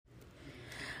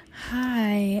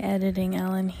Editing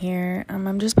Ellen here.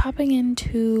 I'm just popping in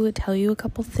to tell you a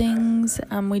couple things.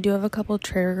 We do have a couple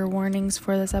trigger warnings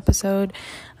for this episode.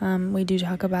 We do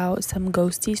talk about some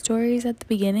ghosty stories at the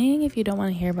beginning if you don't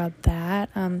want to hear about that.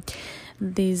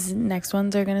 These next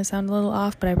ones are going to sound a little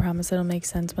off, but I promise it'll make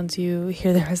sense once you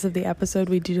hear the rest of the episode.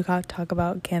 We do talk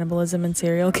about cannibalism and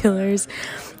serial killers.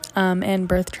 And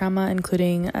birth trauma,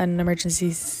 including an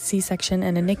emergency C-section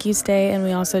and a NICU stay, and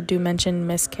we also do mention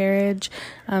miscarriage.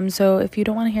 So if you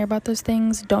don't want to hear about those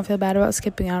things, don't feel bad about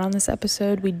skipping out on this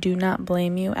episode. We do not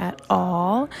blame you at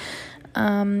all.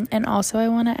 And also I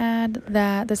want to add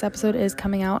that this episode is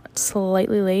coming out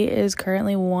slightly late. It is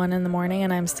currently 1 a.m,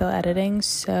 and I'm still editing,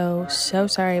 so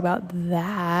sorry about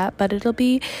that, but it'll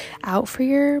be out for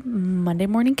your Monday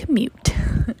morning commute.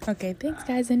 Okay, thanks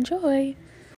guys, enjoy.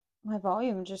 My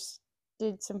volume just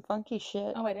did some funky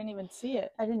shit. Oh, I didn't even see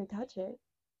it. I didn't touch it.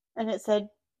 And it said,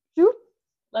 shoot.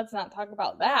 Let's not talk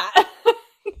about that.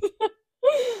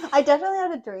 I definitely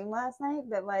had a dream last night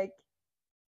that, like,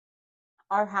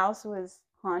 our house was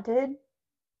haunted.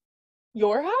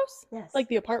 Your house? Yes. Like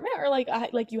the apartment, or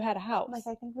like you had a house? Like,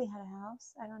 I think we had a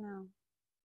house. I don't know.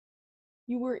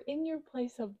 You were in your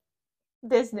place of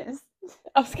business.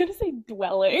 I was gonna say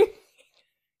dwelling.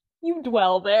 You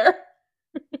dwell there.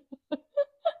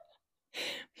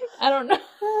 I don't know.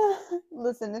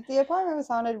 Listen, if the apartment was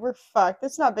haunted, we're fucked.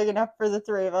 It's not big enough for the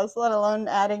three of us, let alone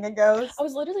adding a ghost. I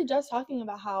was literally just talking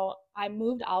about how I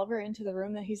moved Oliver into the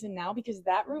room that he's in now because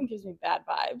that room gives me bad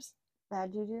vibes.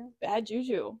 Bad juju? Bad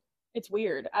juju. It's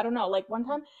weird. I don't know. Like one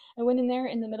time I went in there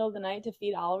in the middle of the night to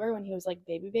feed Oliver when he was like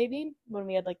baby, when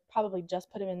we had like probably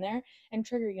just put him in there, and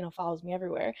Trigger, follows me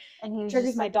everywhere. And he was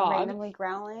Trigger's just, my like, dog. randomly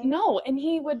growling? No, and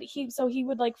he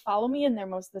would like follow me in there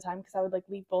most of the time because I would like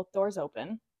leave both doors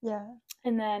open. Yeah.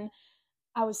 And then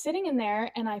I was sitting in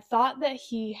there and I thought that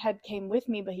he had came with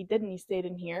me, but he didn't. He stayed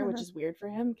in here, which is weird for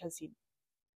him because he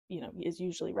is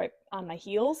usually right on my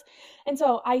heels. And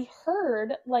so I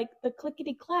heard like the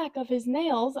clickety clack of his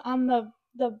nails on the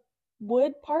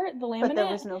wood part, the laminate. But there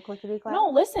was no clickety clack? No,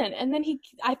 listen. And then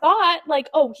I thought like,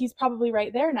 oh, he's probably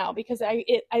right there now because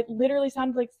it literally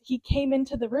sounded like he came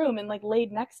into the room and like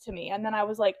laid next to me. And then I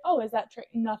was like, oh, is that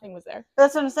nothing was there.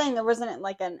 That's what I'm saying. There wasn't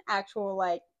like an actual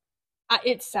like.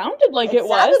 It sounded like it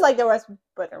was. It sounded like there was,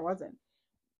 but there wasn't.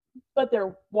 But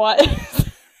there was.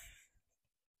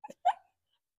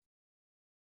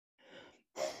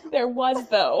 There was,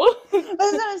 though. That's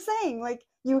what I'm saying. Like,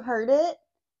 you heard it,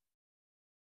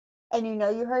 and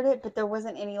you heard it, but there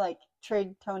wasn't any, like,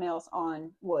 trig toenails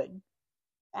on wood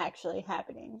actually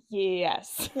happening.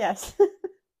 Yes. Yes.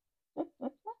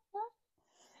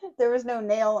 There was no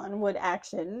nail on wood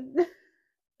action.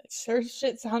 It sure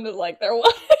shit sounded like there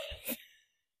was.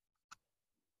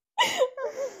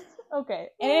 Okay.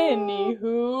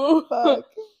 Anywho. Fuck.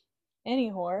 Any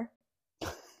whore.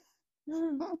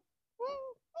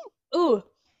 Ooh.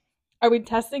 Are we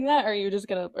testing that, or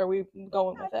are we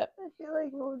going with it? I feel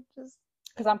like we'll just...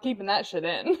 Because I'm keeping that shit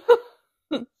in.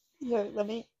 Here, let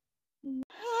me...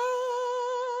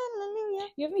 Hallelujah.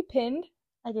 You have me pinned?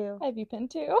 I do. I have you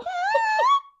pinned, too.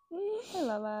 I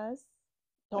love us.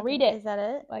 Don't read it. Is that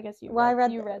it? Well, I guess you Well,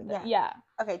 read, that. Yeah.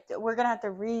 Okay, we're going to have to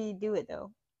redo it,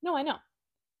 though. No, I know.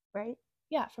 Right?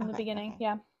 Yeah, from the Okay, beginning. okay.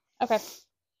 Yeah. Okay.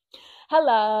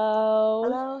 Hello.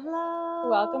 Hello.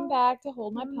 Welcome back to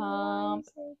Hold My Pump.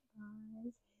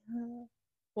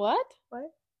 What?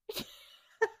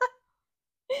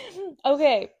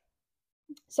 Okay.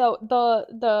 So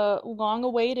the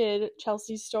long-awaited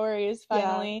Chelsea story is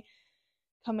finally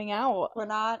coming out. We're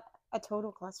not a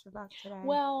total clusterfuck today.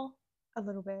 Well, a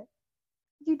little bit.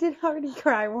 You did already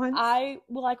cry once. I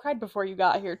cried before you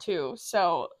got here too,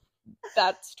 so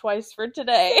that's twice for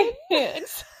today.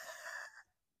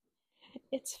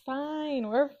 It's fine.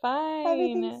 We're fine.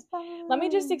 Everything's fine. Let me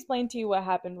just explain to you what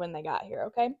happened when they got here,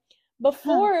 okay?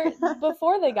 Before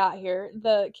they got here,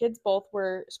 the kids both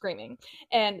were screaming,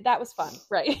 and that was fun,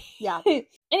 right? Yeah.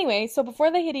 Anyway, so before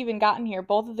they had even gotten here,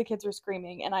 both of the kids were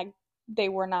screaming, and they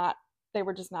were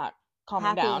just not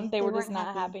calming down. They were just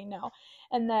not happy, no.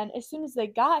 And then as soon as they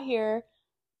got here,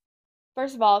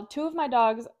 first of all, 2 of my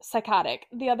dogs, psychotic.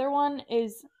 The other one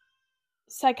is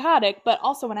psychotic, but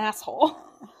also an asshole.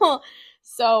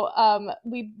 So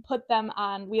we put them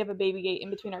on, we have a baby gate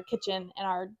in between our kitchen and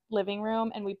our living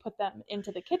room, and we put them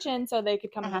into the kitchen so they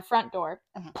could come in the front door.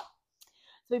 So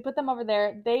we put them over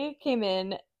there. They came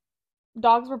in,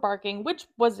 dogs were barking, which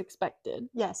was expected.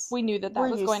 Yes. We knew that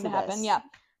was going to happen. Yeah.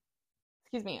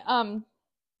 Excuse me.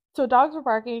 So dogs were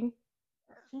barking.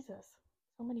 Jesus,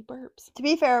 so many burps. To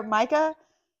be fair, Micah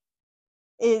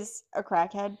is a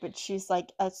crackhead, but she's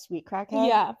like a sweet crackhead.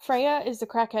 Yeah, Freya is a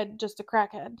crackhead, just a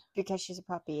crackhead. Because she's a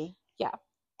puppy. Yeah.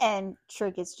 And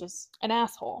Trig is just an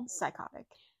asshole. Psychotic.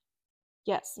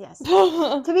 Yes. Yes.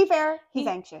 To be fair, he's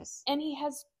anxious. And he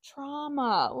has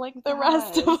trauma like the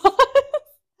rest of us.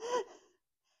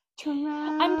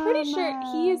 Trauma. I'm pretty sure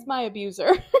he is my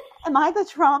abuser. Am I the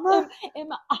trauma? Am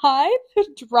I the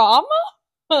drama?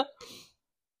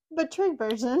 The Trig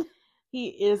version. He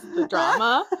is the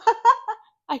drama.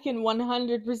 I can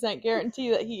 100%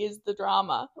 guarantee that he is the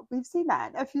drama. We've seen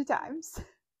that a few times.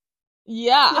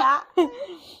 Yeah.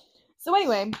 So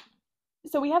anyway,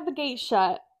 so we have the gate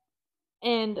shut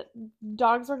and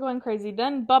dogs are going crazy.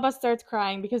 Then Bubba starts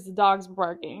crying because the dog's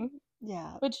barking.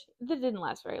 Yeah. Which that didn't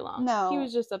last very long. No. He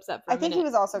was just upset for a minute. I think he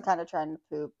was also kind of trying to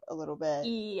poop a little bit.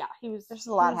 Yeah, he was. There's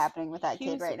a lot happening with that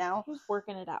kid right now. He's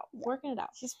working it out. Yeah. Working it out.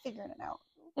 She's figuring it out.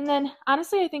 And then,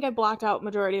 honestly, I think I blocked out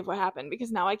majority of what happened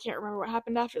because now I can't remember what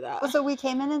happened after that. Well, so we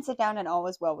came in and sat down and all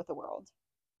was well with the world.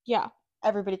 Yeah.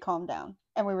 Everybody calmed down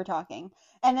and we were talking.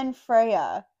 And then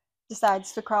Freya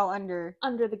decides to crawl under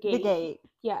the gate.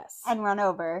 Yes. And run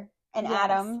over. And Yes.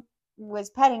 Adam was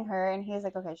petting her and he was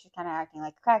like, okay, she's kind of acting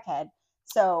like a crackhead.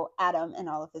 So Adam, in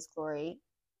all of his glory,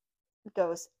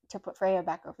 goes to put Freya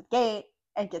back over the gate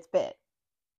and gets bit.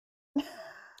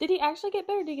 Did he actually get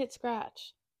bit or did he get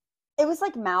scratched? It was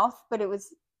like mouth, but it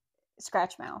was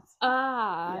scratch mouth.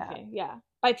 Ah, Yeah. okay, yeah.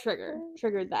 By Trigger.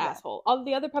 Triggered the asshole. All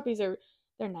the other puppies they're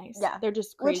nice. Yeah. They're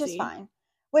just crazy. Which is fine.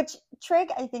 Which Trig,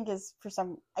 I think,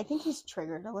 I think he's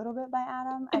triggered a little bit by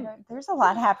Adam. There's a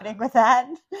lot happening with that.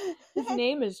 His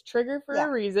name is Trigger for a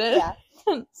reason.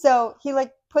 Yeah. So he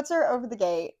like puts her over the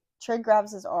gate. Trig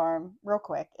grabs his arm real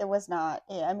quick. It was not,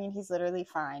 I mean, he's literally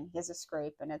fine. He has a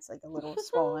scrape and it's like a little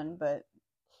swollen, but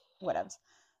whatever.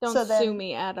 Don't sue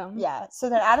me, Adam. Yeah. So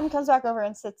then Adam comes back over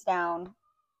and sits down.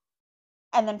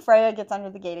 And then Freya gets under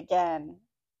the gate again.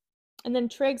 And then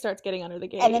Trig starts getting under the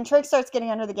gate. And then Trig starts getting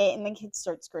under the gate, and then kids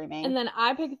start screaming. And then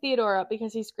I pick Theodore up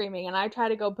because he's screaming, and I try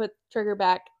to go put Trigger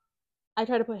back. I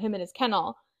try to put him in his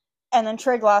kennel. And then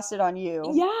Trig lost it on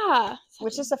you. Yeah.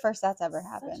 Which is the first that's ever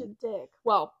happened. Such a dick.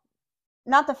 Well,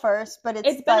 not the first, but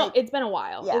it's been a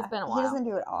while. Yeah, it's been a while. He doesn't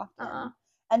do it often.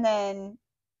 And then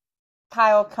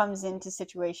Kyle comes into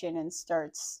situation and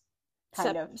starts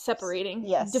kind of separating.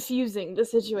 Yes. Diffusing the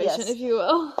situation, if you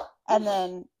will. And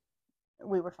then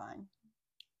we were fine.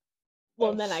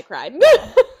 Well, and then I cried. And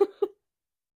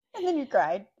then you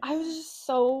cried. I was just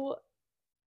so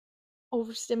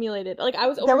overstimulated. Like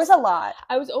there was a lot.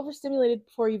 I was overstimulated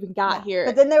before you even got here.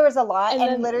 But then there was a lot, and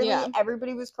then, literally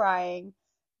everybody was crying.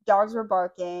 Dogs were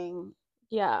barking.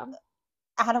 Yeah.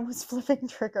 Adam was flipping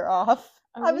Trigger off.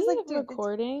 I was like,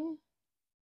 recording?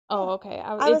 Oh, okay.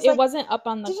 It wasn't up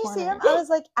on the corner. Did you see him? I was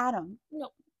like, Adam. No.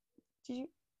 Did you?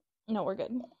 No, we're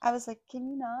good. I was like, can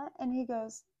you not? And he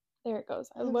goes. There it goes.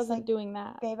 I wasn't like, doing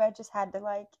that. Babe, I just had to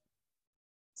like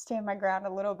stand my ground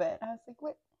a little bit. I was like,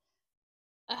 what?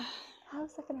 How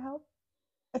is that going to help?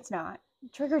 It's not.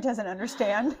 Trigger doesn't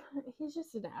understand. He's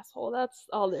just an asshole. That's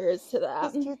all there is to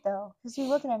that. He's cute though. Because you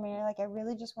look at him and you're like, I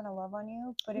really just want to love on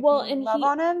you. But if you love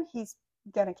on him, he's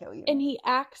going to kill you. And he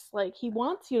acts like he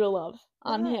wants you to love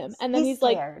on him. And then he's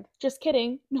scared. Like, just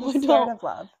kidding. No, he's I don't. Scared of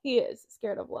love. He is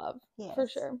scared of love. For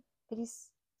sure. But he's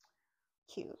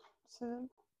cute. So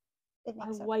it my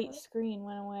makes white screen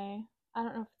went away. I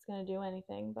don't know if it's going to do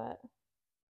anything, but...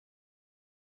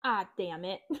 Ah, damn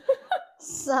it.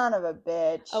 Son of a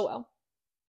bitch. Oh, well.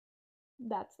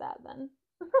 That's that, then.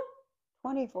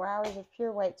 24 hours of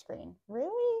pure white screen.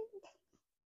 Really?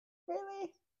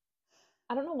 Really?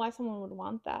 I don't know why someone would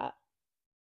want that.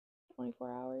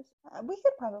 24 hours. We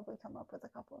could probably come up with a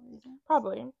couple of reasons.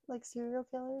 Probably. Like serial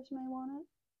killers may want it.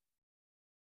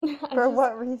 For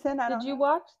what reason? I don't know. Did you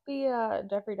watch the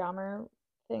Jeffrey Dahmer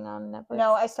thing on Netflix?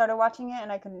 No, I started watching it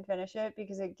and I couldn't finish it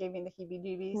because it gave me the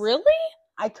heebie-jeebies. Really?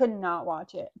 I could not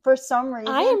watch it. For some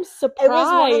reason. I am surprised. It was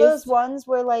one of those ones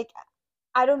where, like,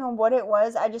 I don't know what it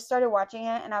was. I just started watching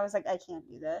it and I was like, I can't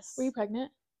do this. Were you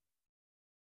pregnant?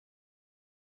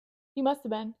 You must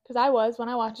have been, because I was when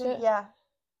I watched it. Yeah.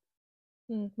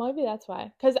 Maybe that's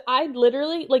why. Because I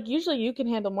literally, like, usually you can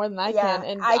handle more than I can,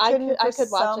 and I could watch it. For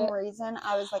some reason,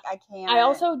 I was like, I can't. I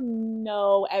also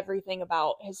know everything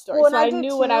about his story, well, so I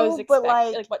knew what I was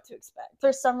expecting, like what to expect.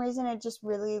 For some reason, it just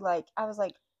really, like, I was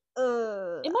like,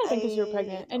 ugh. It might have been because you were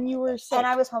pregnant and you were sick, and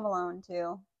I was home alone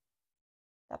too.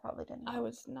 That probably didn't help. I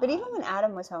was not. But even when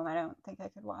Adam was home, I don't think I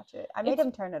could watch it. I made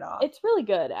him turn it off. It's really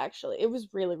good, actually. It was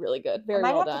really, really good. Very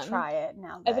well done. I might have to try it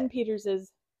now. Evan Peters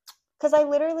is... Because I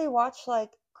literally watch, like,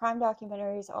 crime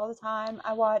documentaries all the time.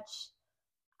 I watch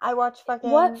fucking...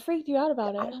 What freaked you out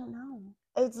about it? I don't know.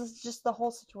 It's just the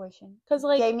whole situation. Because,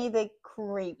 like, gave me the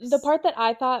creeps. The part that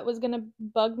I thought was gonna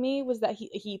bug me was that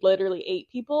he literally ate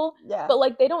people. Yeah. But,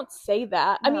 like, they don't say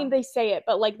that. No. I mean, they say it,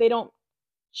 but, like, they don't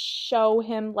show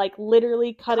him, like,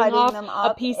 literally cutting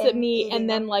off a piece of meat and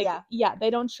then, like, yeah, they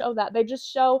don't show that. They just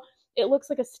show it looks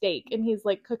like a steak, and he's,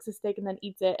 like, cooks a steak and then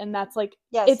eats it, and that's, like,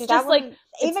 it's just, like...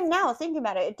 Even now, thinking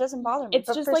about it, it doesn't bother me.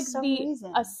 It's just, like,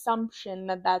 the assumption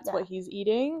that that's what he's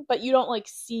eating, but you don't, like,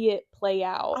 see it play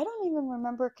out. I don't even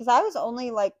remember, because I was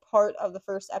only, like, part of the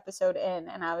first episode in,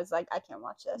 and I was like, I can't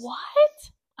watch this.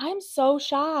 What? I'm so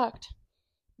shocked.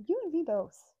 You and me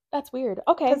both. That's weird.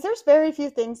 Okay. Because there's very few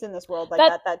things in this world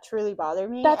like that truly bother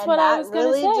me. That's what I was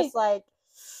going to say. Just, like...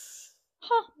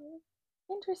 Huh.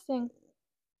 Interesting.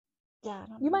 Yeah,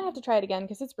 you might have to try it again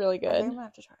because it's really good. I might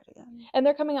have to try it again. And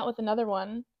they're coming out with another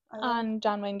one on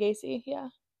John Wayne Gacy. Yeah,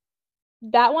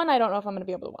 that one I don't know if I'm gonna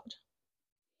be able to watch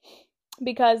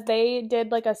because they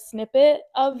did like a snippet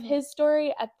of his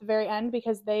story at the very end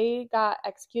because they got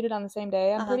executed on the same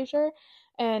day. I'm pretty sure,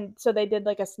 and so they did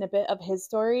like a snippet of his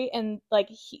story and like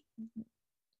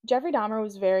Jeffrey Dahmer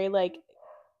was very like.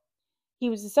 He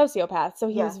was a sociopath, so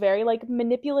he was very, like,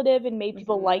 manipulative and made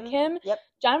people like him. Yep.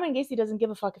 John Wayne Gacy doesn't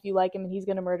give a fuck if you like him, and he's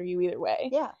gonna murder you either way.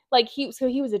 Yeah. Like, he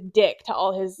was a dick to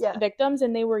all his victims,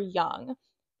 and they were young.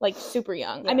 Like, super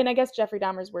young. Yeah. I mean, I guess Jeffrey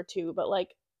Dahmer's were too, but,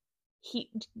 like,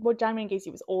 John Wayne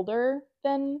Gacy was older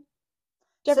than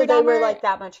Jeffrey Dahmer. So they were, like,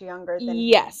 that much younger than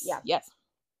Yes. Him. Yes.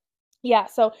 Yeah,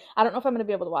 so I don't know if I'm gonna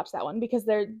be able to watch that one, because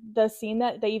the scene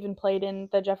that they even played in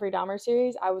the Jeffrey Dahmer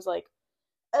series, I was like,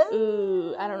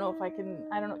 ooh, I don't know if I can,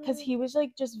 I don't know, because he was,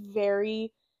 like, just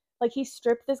very, like, he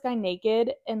stripped this guy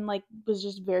naked and, like, was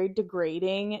just very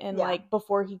degrading and, like,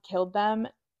 before he killed them,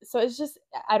 so it's just,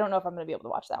 I don't know if I'm going to be able to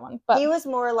watch that one, but... He was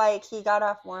more, like, he got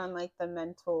off more on, like, the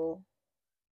mental...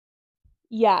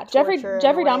 Yeah, Jeffrey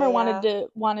Dahmer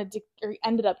wanted to, or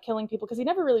ended up killing people, because he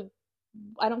never really,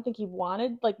 I don't think he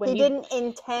wanted, like, when he didn't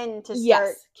intend to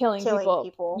start killing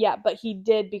people. Yeah, but he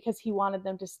did because he wanted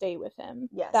them to stay with him.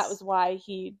 Yes. That was why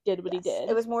he did what he did.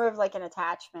 It was more of, like, an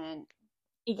attachment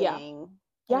thing.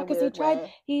 Yeah, because he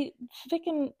tried, he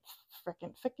fucking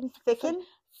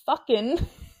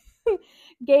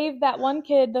gave that one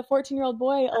kid, the 14-year-old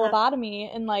boy, a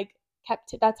lobotomy and, like,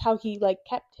 that's how he, like,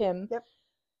 kept him. Yep.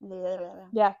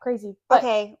 Yeah, crazy. But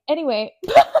okay. Anyway,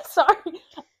 sorry.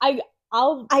 I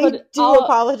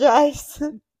apologize.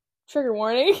 Trigger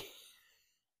warning.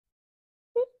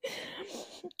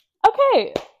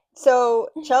 Okay. So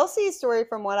Chelsea's story,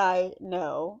 from what I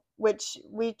know, which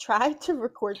we tried to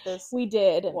record this. We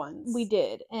did once. We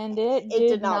did, and it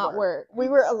did not work. We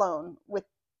were alone with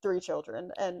 3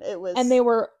 children, and it was. And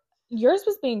yours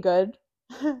was being good.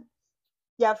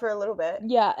 Yeah, for a little bit.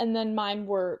 Yeah, and then mine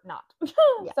were not.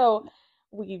 So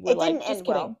we were like, just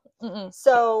kidding. Well.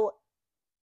 So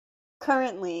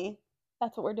currently,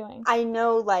 that's what we're doing. I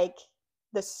know, like,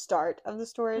 the start of the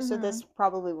story, so this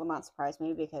probably will not surprise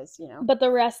me because, you know. But the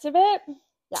rest of it?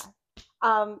 Yeah.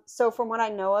 So from what I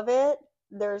know of it,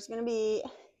 there's going to be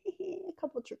a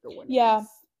couple trigger warnings. Yeah.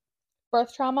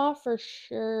 Birth trauma for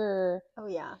sure. Oh,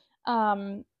 yeah.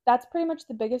 That's pretty much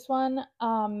the biggest one.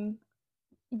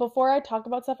 Before I talk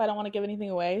about stuff, I don't want to give anything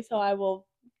away, so I will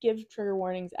give trigger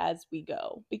warnings as we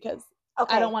go because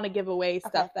I don't want to give away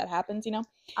stuff that happens, you know?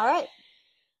 All right.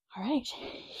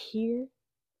 Here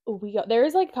we go. There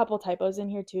is, like, a couple typos in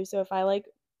here, too, so if I, like,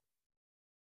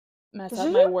 mess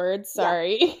up my words,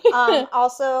 sorry.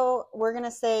 Also, we're going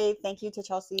to say thank you to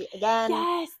Chelsea again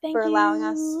for allowing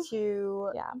us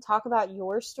to talk about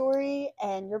your story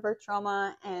and your birth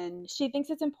trauma. And she thinks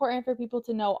it's important for people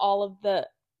to know all of the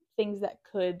things that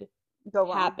could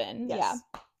happen. Yes.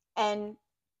 Yeah. And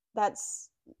that's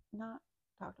not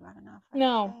talked about enough.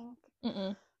 No.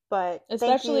 But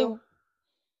especially thank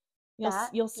you.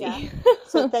 You'll see. Yeah.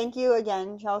 So thank you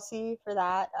again, Chelsea, for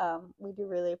that. We do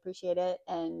really appreciate it.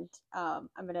 And I'm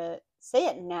going to say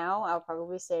it now. I'll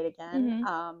probably say it again.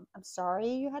 I'm sorry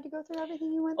you had to go through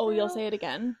everything you went through. Oh, you'll say it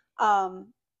again.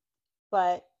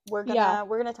 But we're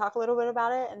gonna talk a little bit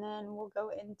about it, and then we'll go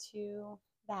into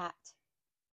that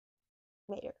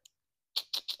later.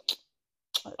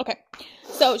 Okay.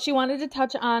 So she wanted to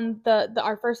touch on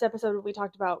our first episode. We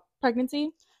talked about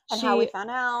pregnancy. And how we found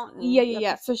out.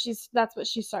 Yeah. So that's what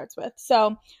she starts with.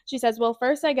 So she says, well,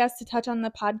 first, I guess to touch on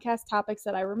the podcast topics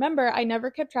that I remember, I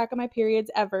never kept track of my periods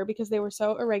ever because they were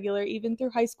so irregular, even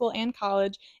through high school and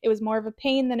college. It was more of a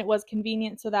pain than it was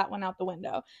convenient, so that went out the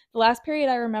window. The last period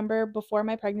I remember before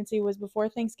my pregnancy was before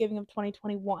Thanksgiving of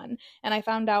 2021, and I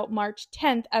found out March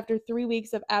 10th after 3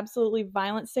 weeks of absolutely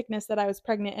violent sickness that I was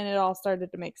pregnant, and it all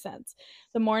started to make sense.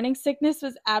 The morning sickness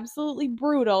was absolutely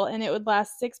brutal, and it would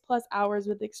last 6+ hours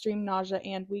with extreme extreme nausea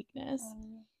and weakness.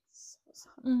 I'm so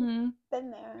sorry. Been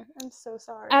there. I'm so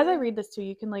sorry. As I read this too,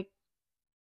 you can like,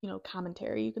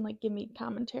 commentary. You can like give me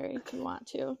commentary if you want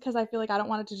to, because I feel like I don't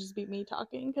want it to just be me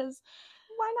talking. Because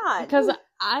why not? Because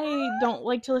I don't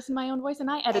like to listen to my own voice, and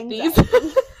I edit these.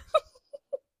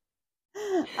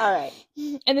 All right.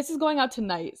 And this is going out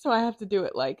tonight, so I have to do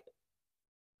it like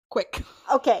quick.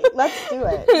 Okay, let's do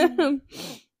it.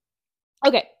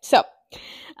 Okay, so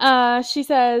she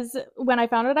says, when I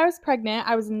found out I was pregnant,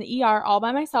 I was in the ER all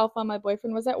by myself while my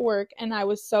boyfriend was at work, and I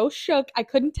was so shook I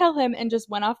couldn't tell him and just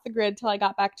went off the grid till I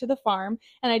got back to the farm,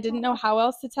 and I didn't know how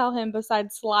else to tell him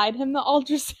besides slide him the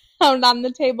ultrasound on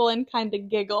the table and kind of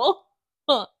giggle.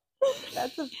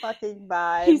 That's a fucking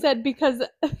vibe. He said because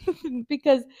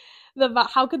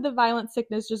how could the violent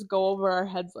sickness just go over our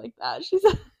heads like that? She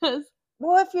says.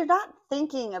 Well, if you're not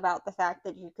thinking about the fact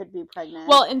that you could be pregnant.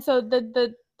 Well, and so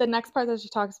the next part that she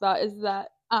talks about is that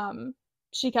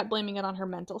she kept blaming it on her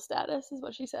mental status, is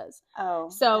what she says. Oh.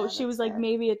 So she was like,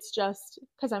 maybe it's just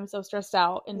because I'm so stressed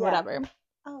out and whatever.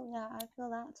 Oh, yeah, I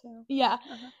feel that too. Yeah.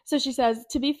 So she says,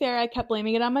 to be fair, I kept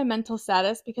blaming it on my mental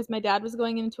status because my dad was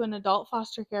going into an adult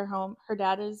foster care home. Her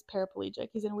dad is paraplegic.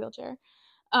 He's in a wheelchair.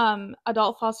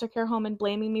 Adult foster care home, and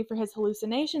blaming me for his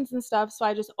hallucinations and stuff. So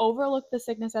I just overlooked the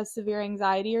sickness as severe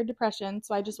anxiety or depression.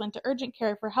 So I just went to urgent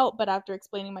care for help. But after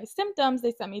explaining my symptoms,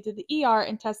 they sent me to the ER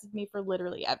and tested me for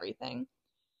literally everything.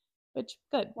 Which,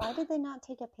 good. Why did they not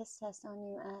take a piss test on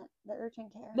you at the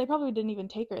urgent care? They probably didn't even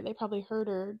take her. They probably heard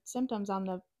her symptoms on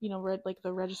the,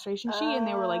 the registration sheet, and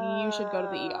they were like, you should go to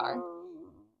the ER.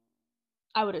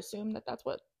 I would assume that's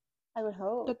what. I would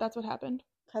hope. That's what happened.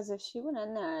 Because if she went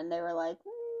in there and they were like,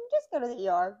 just go to the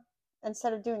ER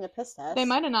instead of doing a piss test. They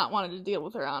might have not wanted to deal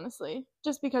with her, honestly.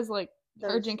 Just because,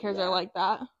 urgent cares are like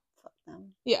that. Fuck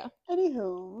them. Yeah.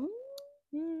 Anywho.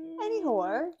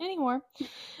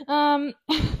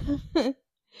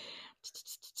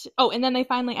 Oh, and then they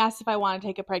finally asked if I want to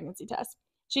take a pregnancy test.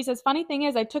 She says, funny thing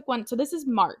is, I took one. So this is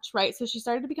March, right? So she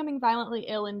started becoming violently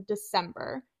ill in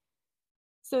December.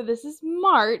 So this is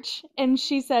March, and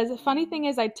she says, funny thing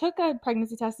is, I took a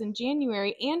pregnancy test in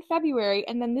January and February,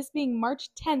 and then this being March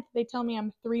 10th, they tell me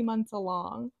I'm 3 months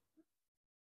along.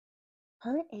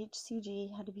 Her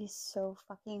HCG had to be so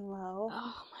fucking low.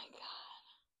 Oh my god.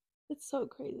 It's so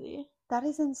crazy. That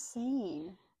is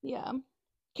insane. Yeah.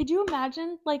 Could you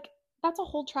imagine? That's a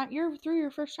whole you're through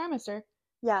your first trimester.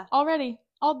 Yeah. Already.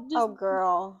 Oh,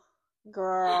 girl.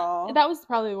 That was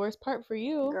probably the worst part for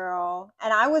you. Girl.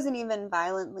 And I wasn't even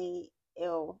violently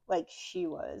ill like she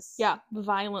was. Yeah,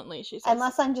 violently, she says.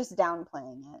 Unless I'm just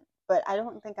downplaying it. But I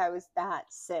don't think I was that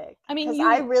sick. I mean, because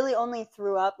I really only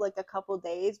threw up a couple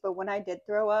days, but when I did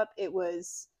throw up, it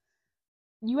was...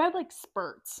 You had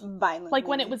spurts. Violently.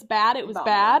 When it was bad, it was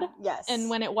bad. Yes. And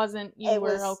when it wasn't, you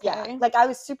were okay. Yeah. I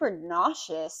was super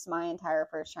nauseous my entire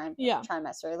first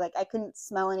trimester. I couldn't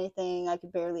smell anything. I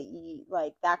could barely eat.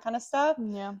 That kind of stuff.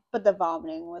 Yeah. But the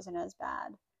vomiting wasn't as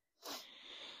bad.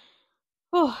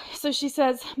 Oh, so she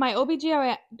says, my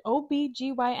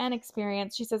OBGYN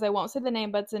experience, she says, I won't say the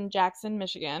name, but it's in Jackson,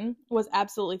 Michigan, was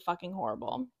absolutely fucking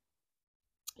horrible.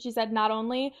 She said, not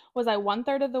only was I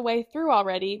 1/3 of the way through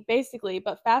already, basically,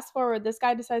 but fast forward, this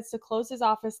guy decides to close his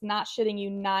office, not shitting you,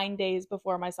 9 days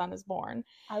before my son is born.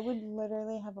 I would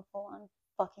literally have a full-on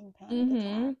fucking panic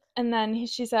attack. And then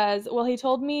she says, well, he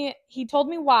told me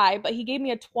why, but he gave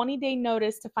me a 20-day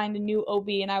notice to find a new OB,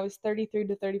 and I was 33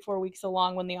 to 34 weeks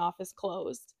along when the office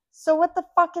closed. So what the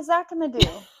fuck is that gonna do?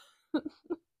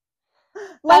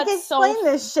 Explain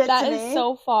this shit to me. That is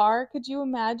so far. Could you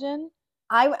imagine?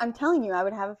 I'm telling you, I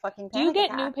would have a fucking panic attack. Do you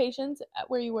get new patients at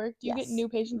where you work? Do you get new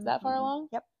patients that far along?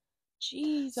 Yep.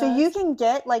 Jesus. So you can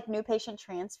get new patient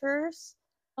transfers.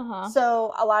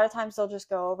 So a lot of times they'll just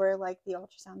go over the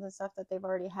ultrasounds and stuff that they've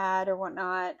already had or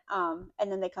whatnot, and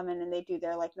then they come in and they do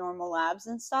their normal labs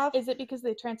and stuff. Is it because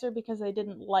they transferred because they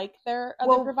didn't like their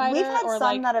other provider? We've had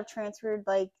some that have transferred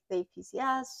they've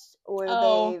PCS or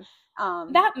they've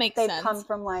that makes sense. They've come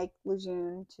from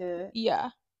Lejeune to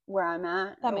where I'm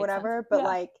at or whatever, sense.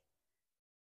 But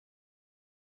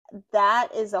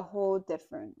that is a whole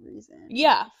different reason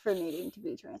for needing to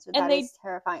be transferred. And that is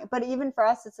terrifying. But even for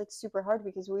us, it's super hard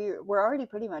because we're already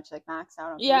pretty much maxed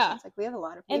out on patients. We have a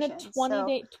lot of patients. And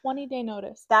a 20-day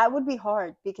notice. That would be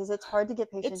hard because it's hard to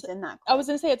get patients in that quick. I was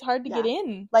going to say it's hard to get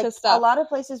in to A stuff. lot of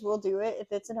places will do it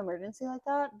if it's an emergency like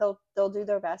that. They'll do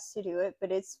their best to do it,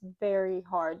 but it's very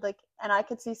hard. And I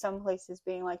could see some places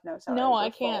being no, sorry. No,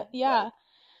 I can't. Full. Yeah.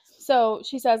 So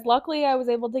she says, luckily I was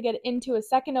able to get into a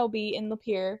second OB in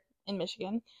Lapeer in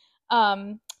Michigan,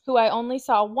 who I only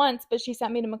saw once, but she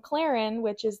sent me to McLaren,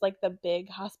 which is the big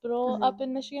hospital up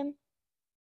in Michigan.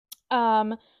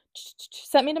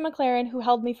 Sent me to McLaren, who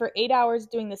held me for 8 hours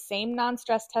doing the same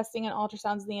non-stress testing and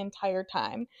ultrasounds the entire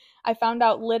time. I found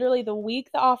out literally the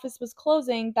week the office was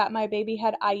closing that my baby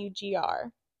had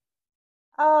IUGR.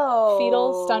 Oh.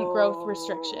 Fetal stunt growth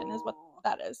restriction is what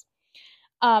that is.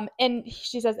 And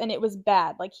she says, and it was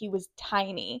bad. Like, he was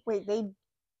tiny. Wait, they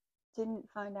didn't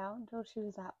find out until she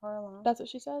was that far along? That's what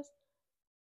she says.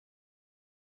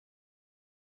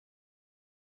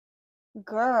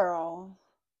 Girl.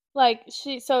 Like,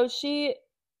 she 33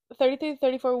 to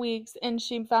 34 weeks, and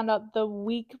she found out the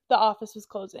week the office was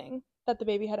closing that the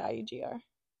baby had IUGR.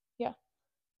 Yeah,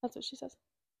 that's what she says.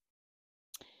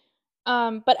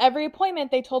 But every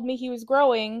appointment they told me he was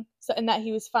growing, and that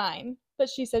he was fine. But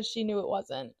she said she knew it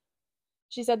wasn't.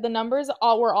 She said the numbers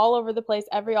were all over the place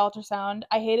every ultrasound.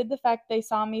 I hated the fact they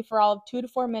saw me for all of 2 to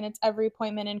 4 minutes every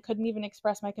appointment and couldn't even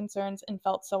express my concerns and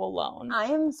felt so alone. I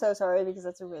am so sorry because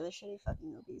that's a really shitty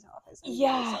fucking OB's office.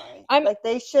 Yeah.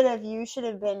 Really sorry. You should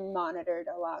have been monitored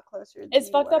a lot closer. As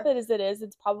fucked up as it is,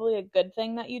 it's probably a good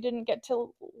thing that you didn't get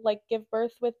to give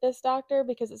birth with this doctor,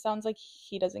 because it sounds like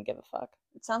he doesn't give a fuck.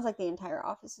 It sounds like the entire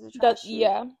office is a trash shoot.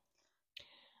 Yeah.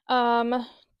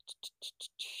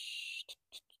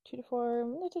 2 to 4.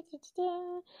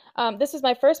 This was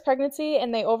my first pregnancy,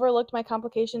 and they overlooked my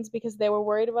complications because they were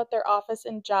worried about their office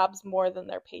and jobs more than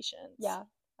their patients. Yeah,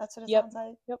 that's what it sounds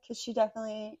like. Yep. Because she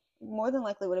definitely, more than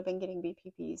likely, would have been getting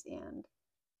BPPs and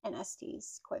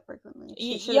STs quite frequently.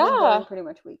 She should have been going pretty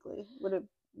much weekly.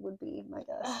 Would be my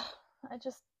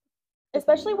guess.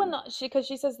 Especially when because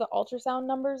she says the ultrasound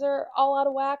numbers are all out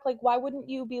of whack. Like, why wouldn't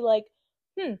you be like,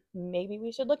 maybe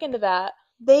we should look into that?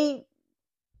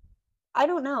 I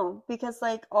don't know, because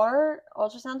our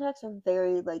ultrasound techs are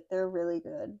they're really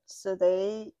good. So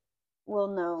they will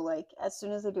know, as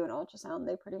soon as they do an ultrasound,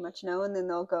 they pretty much know, and then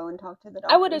they'll go and talk to the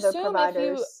doctor. I would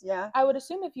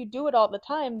assume if you do it all the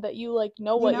time that you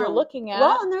know what you're looking at.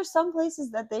 Well, and there's some places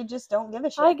that they just don't give a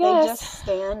shit. I guess. They just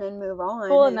scan and move on.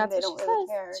 Well, and that's what she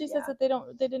says. She says that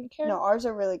they didn't care. No, ours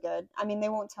are really good. I mean, they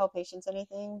won't tell patients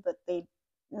anything, but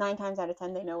 9 times out of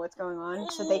 10 they know what's going on,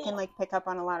 so they can pick up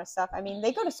on a lot of stuff. I mean,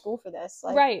 they go to school for this.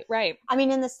 Right. I mean,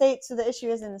 in the state, so the issue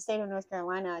is in the state of North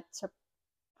Carolina, to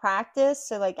practice,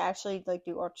 so actually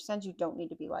do ultrasounds, you don't need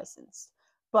to be licensed.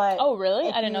 But oh,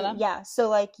 really? I didn't know that. Yeah,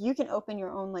 so you can open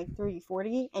your own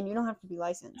 3D40 and you don't have to be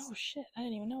licensed. Oh shit, I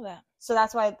didn't even know that. So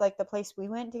that's why the place we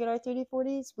went to get our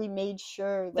 3D40s, we made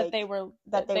sure that they were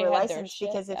licensed,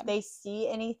 because if they see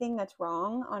anything that's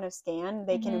wrong on a scan,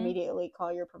 they can immediately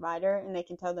call your provider and they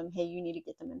can tell them, hey, you need to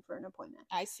get them in for an appointment.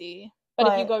 I see.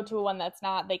 But if you go to one that's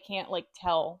not, they can't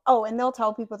tell. Oh, and they'll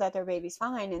tell people that their baby's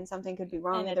fine and something could be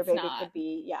wrong, and their baby could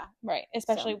be right.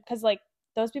 Especially because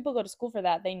those people go to school for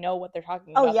that. They know what they're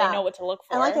talking about. They know what to look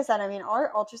for. And like I said, I mean,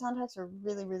 our ultrasound techs are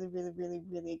really, really, really, really,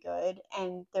 really good,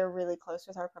 and they're really close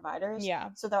with our providers.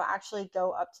 Yeah. So they'll actually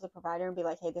go up to the provider and be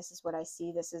like, hey, this is what I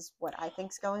see. This is what I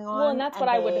think's going on. Well, and that's what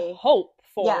I would hope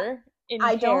for.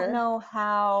 I don't know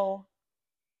how.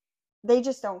 They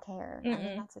just don't care. I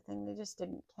mean, that's the thing. They just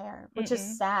didn't care, which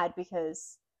is sad,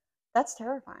 because that's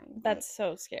terrifying. That's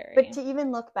so scary. But to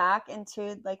even look back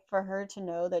into for her to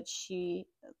know that she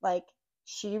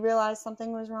realized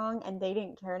something was wrong and they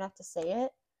didn't care enough to say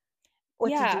it or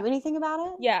to do anything about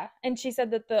it. Yeah. And she said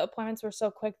that the appointments were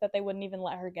so quick that they wouldn't even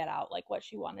let her get out what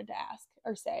she wanted to ask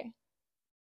or say.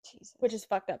 Jesus. Which is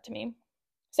fucked up to me.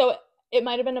 So it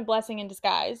might have been a blessing in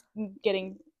disguise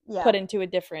getting put into a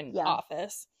different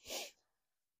office.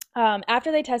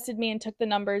 After they tested me and took the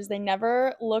numbers, they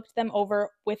never looked them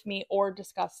over with me or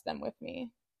discussed them with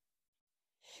me.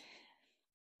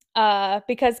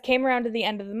 Because came around to the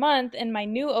end of the month and my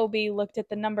new OB looked at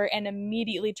the number and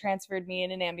immediately transferred me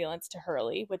in an ambulance to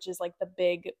Hurley, which is the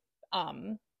big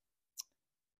peds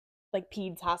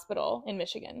hospital in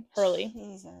Michigan. Hurley.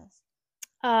 Jesus.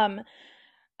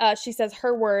 She says,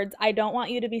 her words, I don't want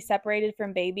you to be separated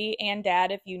from baby and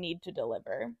dad if you need to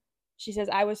deliver. She says,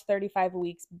 I was 35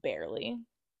 weeks barely.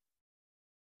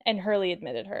 And Hurley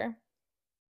admitted her.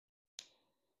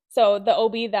 So the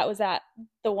OB that was at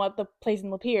the place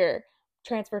in Lapeer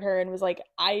transferred her and was like,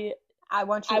 I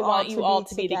want you all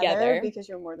to be together because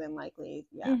you're more than likely.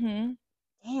 Yeah. Mm-hmm.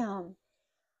 Damn.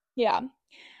 Yeah.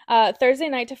 Thursday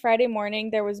night to Friday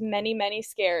morning, there was many, many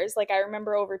scares. I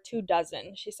remember over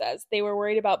 24, she says. They were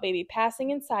worried about baby passing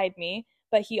inside me,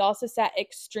 but he also sat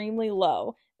extremely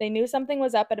low. They knew something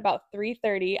was up at about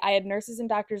 3:30. I had nurses and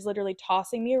doctors literally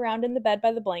tossing me around in the bed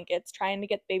by the blankets, trying to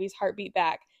get baby's heartbeat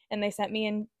back. And they sent me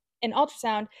in an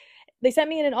ultrasound. They sent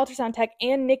me in an ultrasound tech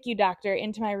and NICU doctor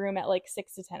into my room at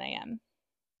 6 to 10 a.m.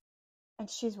 And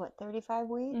she's 35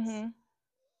 weeks? Mm-hmm.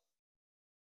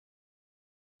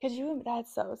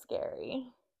 That's so scary.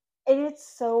 And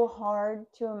it's so hard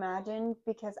to imagine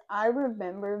because I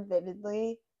remember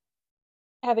vividly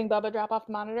having Bubba drop off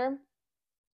the monitor.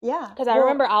 Yeah. Because I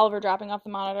remember Oliver dropping off the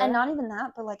monitor. And not even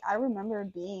that, but like I remember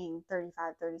being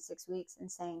 35, 36 weeks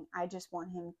and saying, I just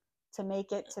want him to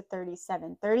make it to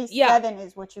 37. 37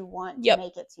 is what you want to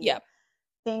make it to. Yep.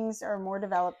 Things are more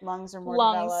developed, lungs are more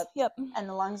developed. Yep. And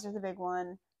the lungs are the big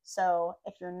one. So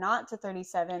if you're not to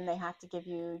 37, they have to give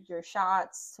you your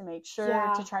shots to make sure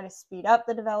to try to speed up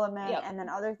the development. And then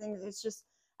other things. It's just,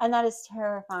 and that is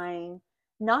terrifying.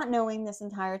 Not knowing this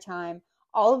entire time.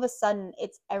 All of a sudden,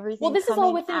 it's everything. Well, this is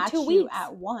all within 2 weeks.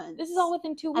 At once. This is all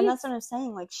within 2 weeks. And that's what I'm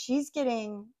saying. Like, she's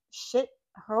getting shit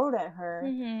hurled at her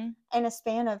in a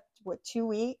span of, 2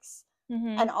 weeks?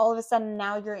 And all of a sudden,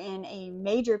 now you're in a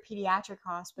major pediatric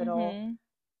hospital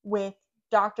with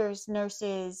doctors,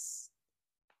 nurses,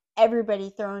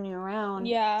 everybody throwing you around.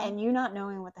 Yeah. And you not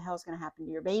knowing what the hell's going to happen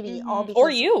to your baby. All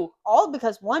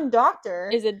because one doctor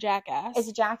is a jackass.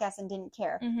 And didn't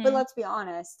care. But let's be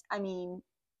honest. I mean,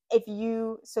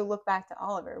 look back to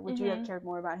Oliver, would you have cared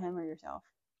more about him or yourself?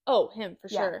 Oh, him for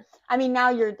sure. I mean,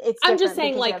 now I'm just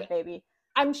saying, like, you have a baby.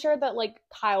 I'm sure that like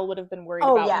Kyle would have been worried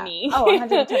about me.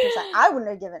 110%. I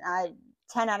wouldn't have given.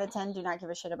 10 out of 10 do not give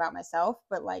a shit about myself,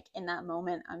 but like in that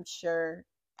moment, I'm sure,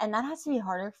 and that has to be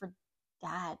harder for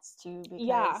dads too,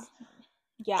 because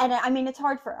yeah. And I mean, it's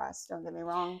hard for us. Don't get me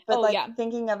wrong, but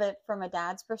thinking of it from a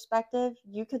dad's perspective,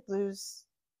 you could lose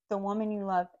the woman you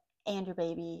love and your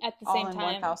baby at the all same in time.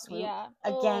 One fell swoop. Yeah.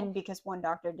 Again, because one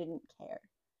doctor didn't care.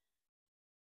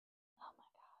 Oh my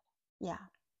god.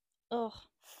 Yeah. Ugh.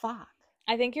 Fuck.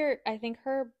 I think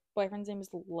her boyfriend's name is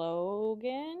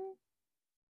Logan.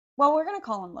 Well, we're gonna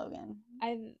call him Logan.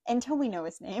 Until we know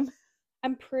his name.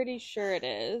 I'm pretty sure it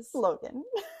is Logan.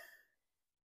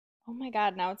 Oh my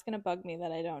god, now it's gonna bug me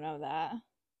that I don't know that.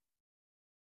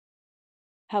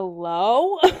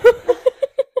 Hello? I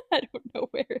don't know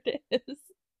where it is.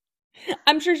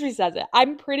 I'm sure she says it.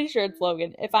 I'm pretty sure it's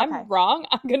Logan. If I'm wrong,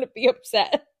 I'm gonna be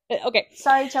upset. Okay.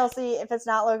 Sorry, Chelsea. If it's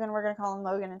not Logan, we're gonna call him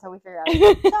Logan until we figure out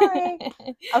it. Sorry.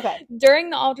 Okay. During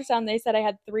the ultrasound, they said I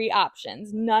had 3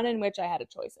 options, none in which I had a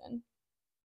choice in.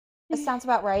 It sounds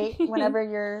about right. Whenever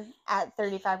you're at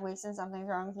 35 weeks and something's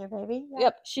wrong with your baby.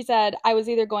 Yep. She said I was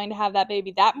either going to have that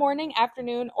baby that morning,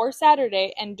 afternoon, or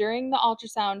Saturday, and during the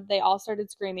ultrasound, they all started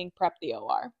screaming, "Prep the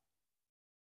OR."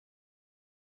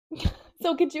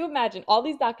 So could you imagine? All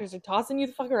these doctors are tossing you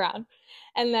the fuck around,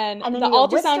 and then the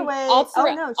ultrasound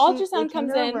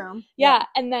comes in. Yeah,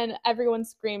 and then everyone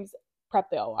screams, "Prep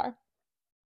the OR."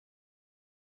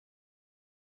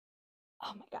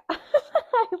 Oh my god!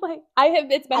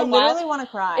 It's been a while. I literally want to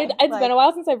cry. It's been a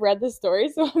while since I've read this story,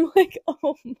 so I'm like,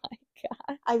 oh my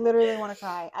god! I literally want to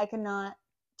cry. I cannot.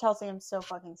 Chelsea, I'm so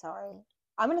fucking sorry.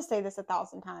 I'm gonna say this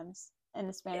 1,000 times in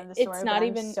the span of the story. It's not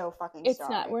even I'm so fucking it's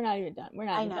sorry. Not. We're not even done. We're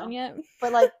not even done yet.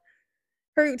 But like,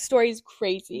 her story is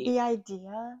crazy. The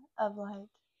idea of like,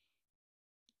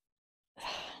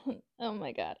 oh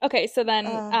my god. Okay, so then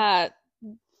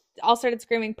all started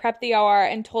screaming, "Prep the OR,"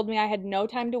 and told me I had no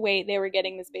time to wait. They were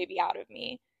getting this baby out of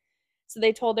me. So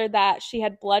they told her that she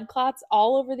had blood clots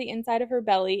all over the inside of her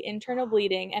belly, internal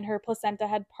bleeding, and her placenta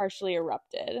had partially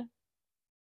erupted.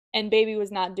 And baby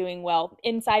was not doing well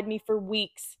inside me for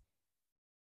weeks.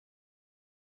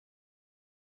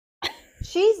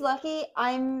 She's lucky.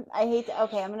 I'm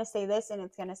gonna say this and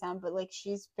it's gonna sound, but like,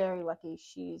 she's very lucky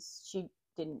she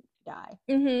didn't die.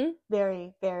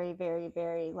 Very, very, very,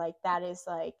 very, like, that is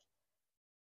like,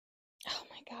 oh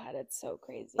my god, it's so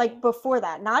crazy. Like, before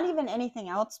that, not even anything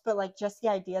else, but like just the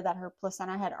idea that her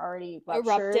placenta had already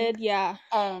erupted, yeah,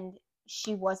 and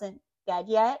she wasn't dead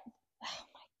yet. Oh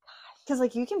my god. Because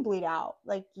like, you can bleed out,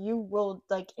 like, you will,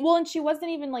 like, well, and she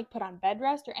wasn't even like put on bed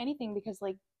rest or anything because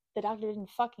like the doctor didn't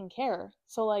fucking care.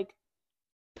 So like,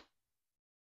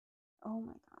 oh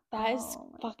my god, that is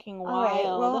fucking wild. All right,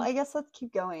 well, I guess let's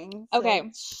keep going. So, okay.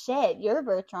 Shit, your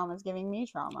birth trauma is giving me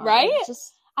trauma, right? Like,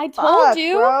 just I told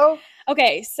you, bro.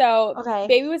 Okay, so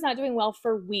baby was not doing well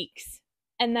for weeks,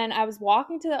 and then I was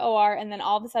walking to the OR, and then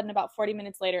all of a sudden, about 40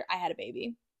 minutes later, I had a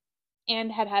baby,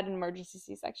 and had an emergency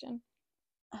C-section.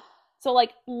 So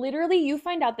like, literally, you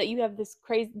find out that you have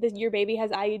your baby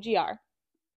has IUGR.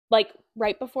 Like,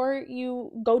 right before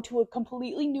you go to a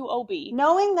completely new OB.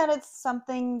 Knowing that it's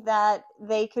something that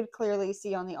they could clearly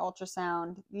see on the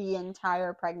ultrasound the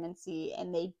entire pregnancy,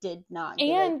 and they did not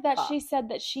give and that fuck. She said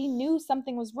that she knew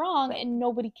something was wrong, and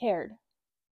nobody cared.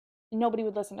 And nobody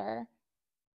would listen to her.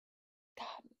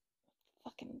 God.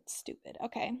 Fucking stupid.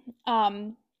 Okay.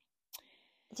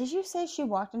 Did you say she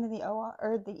walked into the OR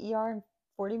or the ER and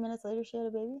 40 minutes later she had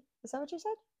a baby? Is that what you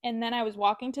said? And then I was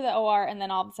walking to the OR, and then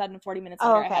all of a sudden, 40 minutes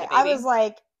later, I had a baby. I was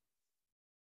like,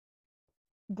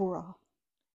 Bruh.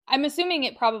 I'm assuming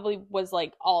it probably was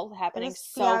like all happening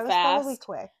so fast. Yeah, it was probably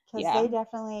quick because they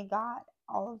definitely got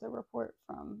all of the report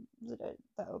from the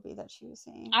OB that she was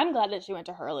seeing. I'm glad that she went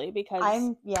to Hurley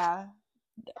because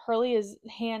Hurley is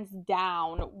hands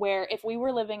down where if we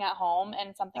were living at home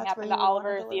and something happened to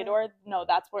Oliver or Theodore, no,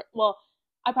 that's where. Well,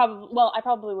 I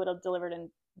probably would have delivered in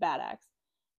Bad Axe,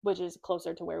 which is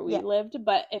closer to where we lived.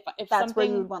 But if that's where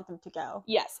you would want them to go.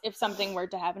 Yes, if something were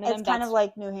to happen to them, it's kind of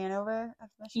like New Hanover.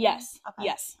 Yes. Okay.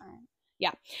 Yes. All right.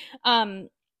 Yeah.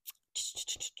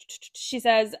 She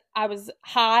says, I was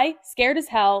high, scared as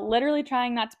hell, literally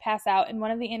trying not to pass out, and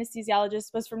one of the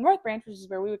anesthesiologists was from North Branch, which is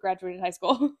where we graduated high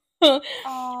school.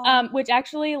 Which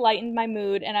actually lightened my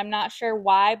mood, and I'm not sure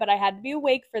why, but I had to be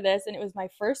awake for this, and it was my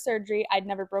first surgery. I'd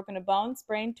never broken a bone,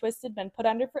 sprained, twisted, been put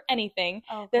under for anything.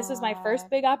 This was my first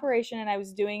big operation, and I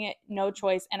was doing it no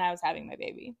choice, and I was having my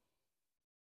baby.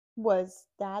 Was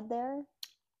Dad there?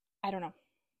 I don't know.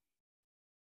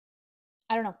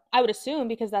 I would assume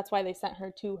because that's why they sent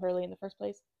her to Hurley in the first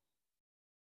place.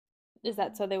 Is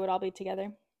that so they would all be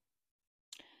together?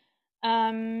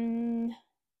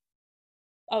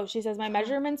 Oh, she says, my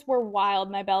measurements were wild.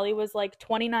 My belly was like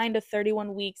 29 to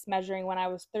 31 weeks measuring when I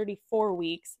was 34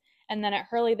 weeks. And then at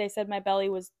Hurley, they said my belly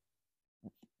was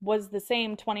the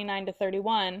same 29 to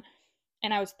 31,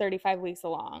 and I was 35 weeks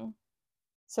along.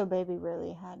 So baby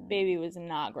really hadn't. Baby was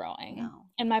not growing. No.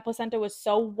 And my placenta was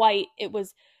so white, it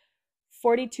was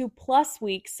 42 plus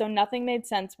weeks, so nothing made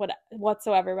sense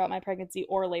whatsoever about my pregnancy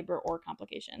or labor or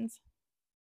complications.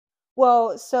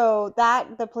 Well, so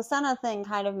the placenta thing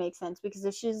kind of makes sense because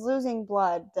if she's losing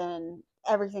blood, then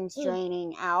everything's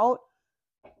draining out.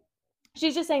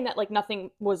 She's just saying that like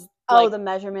nothing was the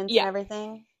measurements and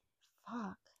everything.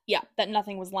 Fuck. Yeah, that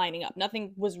nothing was lining up.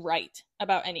 Nothing was right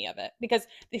about any of it. Because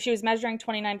if she was measuring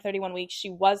 29, 31 weeks, she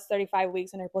was 35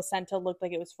 weeks and her placenta looked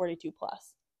like it was 42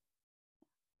 plus.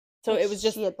 So it was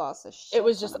just she had lost a shit. It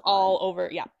was just all over.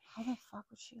 Yeah. How the fuck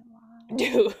was she alive?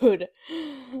 Dude.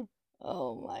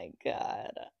 Oh my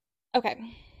god. Okay.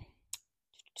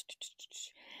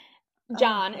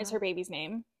 John is her baby's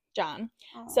name. John.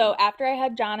 Oh. So after I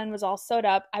had John and was all sewed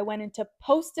up, I went into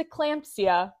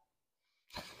post-eclampsia.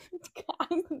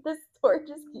 God, this story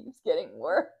just keeps getting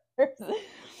worse.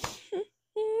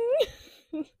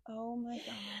 Oh my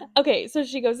god. Okay, so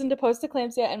she goes into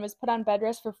post-eclampsia and was put on bed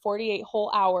rest for 48 whole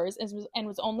hours and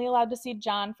was only allowed to see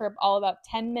John for all about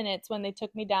 10 minutes when they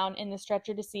took me down in the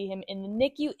stretcher to see him in the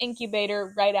NICU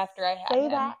incubator right after I had him. Say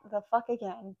that the fuck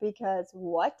again, because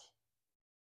what?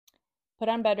 Put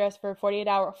on bed rest for 48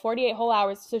 whole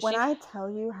hours. So when I tell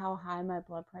you how high my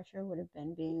blood pressure would have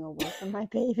been being away from my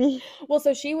baby. Well,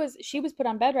 so she was put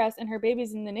on bed rest and her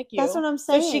baby's in the NICU. That's what I'm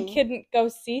saying. So she couldn't go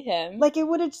see him. Like it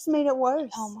would have just made it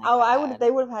worse. Oh my god. They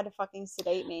would have had to fucking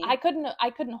sedate me. I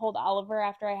couldn't hold Oliver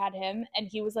after I had him, and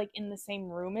he was like in the same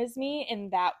room as me, and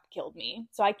that killed me.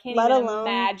 So I can't even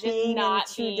imagine being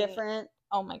not being different.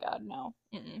 Oh my god, no.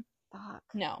 Mm-mm. Fuck.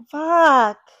 No.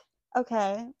 Fuck.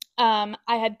 Okay.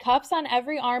 I had cuffs on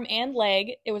every arm and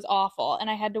leg. It was awful.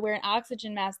 And I had to wear an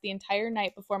oxygen mask the entire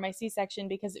night before my C-section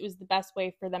because it was the best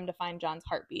way for them to find John's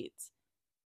heartbeats.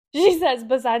 She says,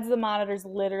 besides the monitors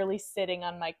literally sitting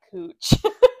on my cooch.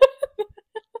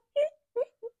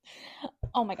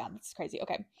 Oh my god, this is crazy.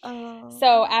 Okay.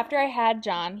 So after I had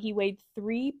John, he weighed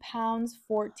 3 pounds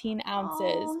 14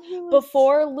 ounces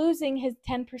before losing his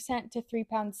 10% to 3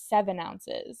 pounds 7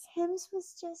 ounces. Hims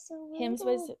was just a little Hims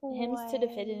to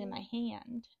fit it in my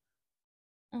hand.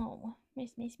 Oh,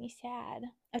 makes me sad.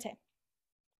 Okay.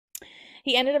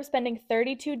 He ended up spending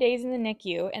 32 days in the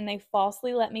NICU, and they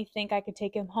falsely let me think I could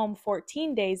take him home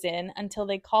 14 days in until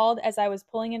they called as I was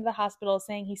pulling into the hospital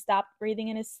saying he stopped breathing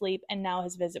in his sleep and now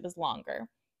his visit was longer.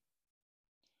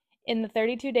 In the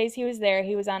 32 days he was there,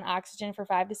 he was on oxygen for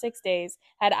 5 to 6 days,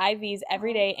 had IVs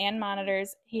every day and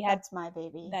monitors. That's my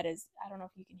baby. That is, I don't know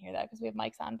if you can hear that because we have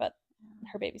mics on, but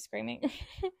her baby's screaming.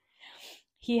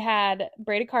 He had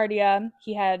bradycardia.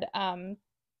 He had,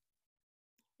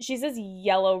 she says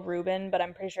yellow Reuben, but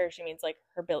I'm pretty sure she means like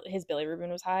his bilirubin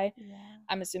was high. Yeah.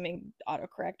 I'm assuming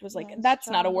autocorrect was like, that's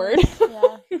not a word.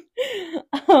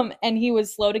 Yeah. And he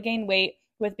was slow to gain weight.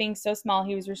 With being so small,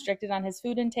 he was restricted on his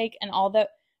food intake, and all that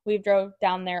we drove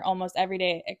down there almost every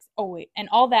day. We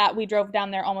drove down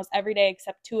there almost every day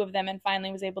except 2 of them, and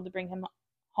finally was able to bring him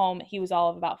home. He was all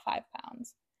of about 5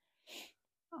 pounds.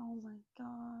 Oh my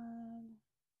god.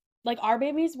 Like our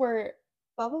babies were.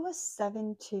 Bubba was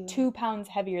 7'2". 2 pounds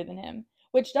heavier than him,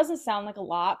 which doesn't sound like a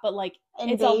lot, but like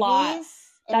it's a lot.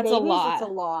 That's a lot. It's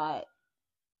a lot.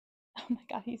 Oh my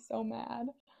god, he's so mad.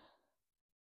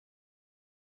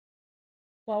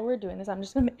 while we're doing this, I'm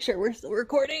just gonna make sure we're still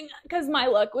recording, because my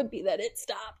luck would be that it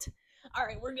stopped. All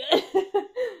right, we're good. I'm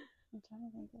trying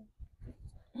to think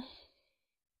of...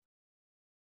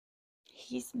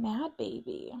 He's mad,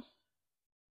 baby. I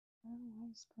don't know why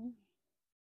he's screaming.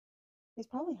 He's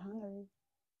probably hungry.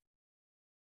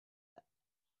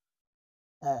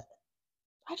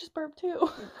 I just burped too.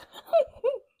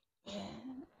 Yeah,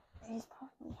 he's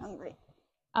probably hungry.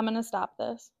 I'm gonna stop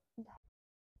this.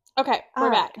 Okay,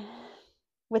 we're back.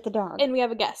 With the dog. And we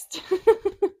have a guest.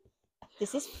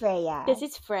 This is Freya. This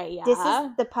is Freya. This is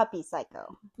the puppy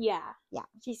psycho. Yeah. Yeah.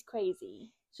 She's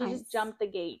crazy. She just jumped the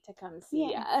gate to come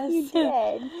see us. You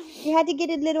did. You had to get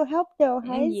a little help though,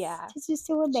 huh? Yeah. This is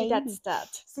still a baby. She got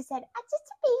stuffed. She said, I'm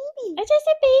just a baby. I'm just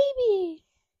a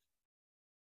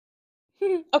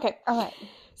baby. Okay. All right.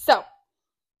 So,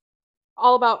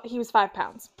 all about, he was 5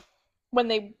 pounds when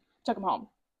they took him home.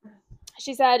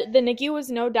 She said, the NICU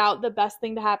was no doubt the best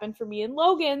thing to happen for me and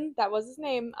Logan. That was his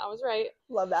name. I was right.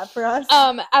 Love that for us.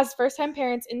 As first-time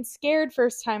parents and scared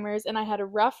first-timers, and I had a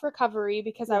rough recovery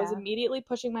because I was immediately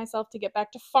pushing myself to get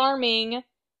back to farming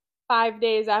 5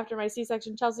 days after my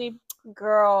C-section. Chelsea.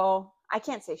 Girl, I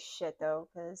can't say shit, though,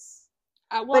 because...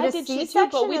 well, I did shit, too,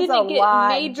 but we didn't get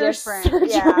major surgery.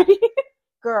 Yeah.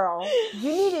 Girl, you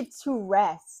needed to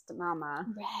rest, mama.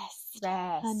 Rest,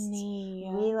 honey.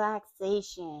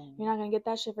 Relaxation. You're not gonna get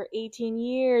that shit for 18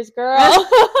 years, girl.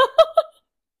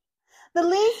 The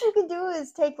least you can do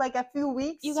is take like a few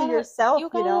weeks to yourself.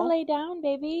 You gotta lay down,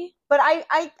 baby. But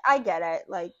I get it,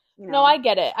 like, you know. No, I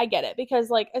get it because,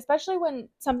 like, especially when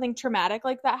something traumatic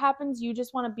like that happens, you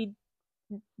just want to be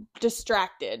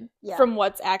distracted from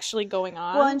what's actually going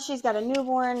on. Well, and she's got a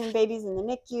newborn and baby's in the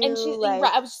NICU, and she's like,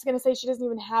 I was just gonna say she doesn't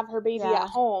even have her baby at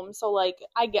home, so like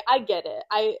I get it.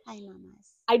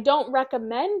 I don't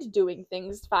recommend doing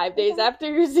things 5 days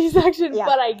after your C-section,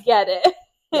 but I get it.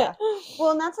 Yeah.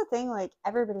 Well, and that's the thing, like,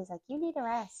 everybody's like, you need a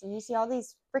rest, and you see all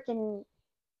these freaking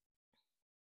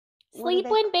sleep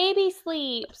when baby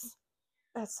sleeps.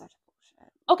 That's such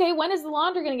bullshit. Okay, when is the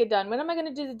laundry gonna get done? When am I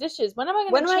gonna do the dishes? When am I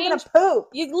gonna poop?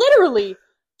 You literally.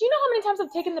 Do you know how many times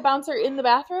I've taken the bouncer in the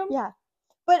bathroom? Yeah.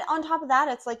 But on top of that,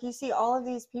 it's like you see all of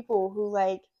these people who,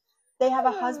 like, they have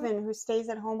a husband who stays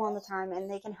at home all the time and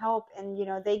they can help, and, you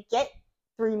know, they get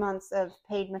 3 months of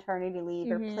paid maternity leave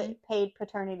or paid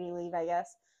paternity leave, I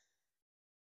guess.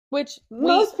 Which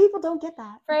most people don't get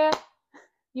that. Freya,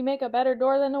 you make a better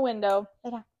door than a window.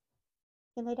 Lay down.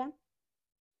 You lay down?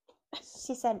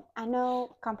 She said, I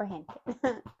know, comprehend.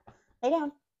 Lay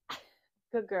down.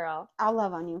 Good girl. I'll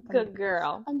love on you. Good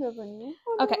girl. I'll love on you.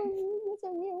 Okay.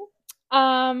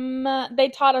 They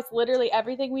taught us literally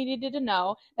everything we needed to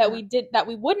know that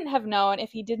we wouldn't have known if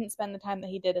he didn't spend the time that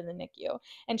he did in the NICU.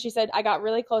 And she said, I got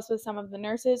really close with some of the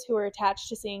nurses who were attached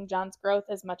to seeing John's growth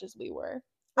as much as we were.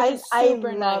 I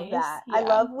love that. Yeah. I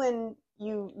love when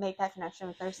you make that connection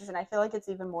with nurses, and I feel like it's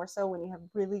even more so when you have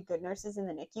really good nurses in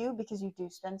the NICU because you do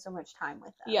spend so much time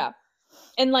with them. Yeah.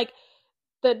 And like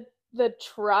the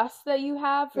trust that you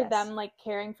have for them, like,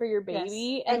 caring for your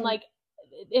baby, and like,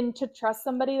 and to trust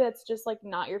somebody that's just like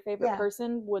not your favorite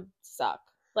person would suck.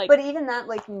 Like, but even that,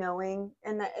 like, knowing,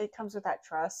 and that it comes with that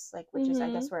trust, like, which is,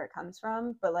 I guess, where it comes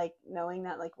from, but like knowing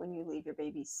that, like, when you leave your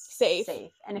baby safe,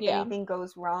 and if anything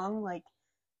goes wrong, like,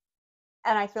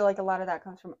 and I feel like a lot of that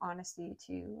comes from honesty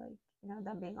too, like, you know,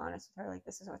 them being honest with her, like,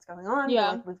 this is what's going on.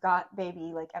 Yeah. But, like, we've got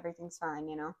baby, like, everything's fine,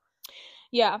 you know?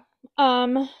 Yeah.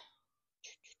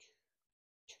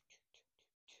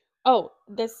 Oh,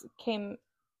 this came,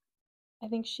 I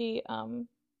think she,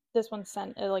 this one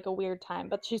sent like a weird time,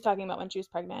 but she's talking about when she was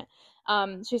pregnant.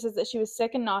 She says that she was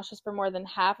sick and nauseous for more than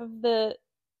half of the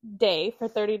day for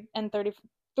 30 and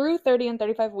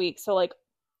 35 weeks. So, like,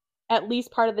 at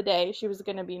least part of the day she was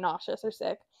going to be nauseous or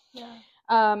sick.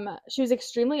 Yeah. She was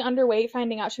extremely underweight.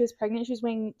 Finding out she was pregnant,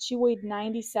 she weighed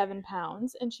 97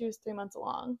 pounds and she was 3 months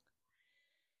along.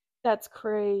 That's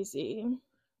crazy.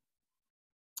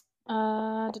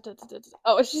 Oh,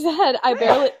 she said,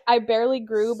 I barely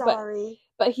grew,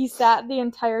 but he sat the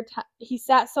entire time. He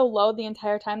sat so low the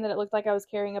entire time that it looked like I was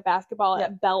carrying a basketball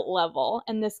at belt level,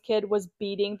 and this kid was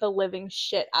beating the living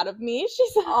shit out of me. She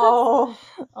said, "Oh,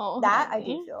 that honey. I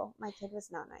do feel. My kid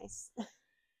was not nice."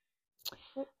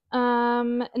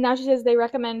 Now she says they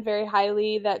recommend very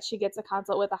highly that she gets a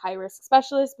consult with a high-risk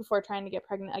specialist before trying to get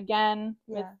pregnant again.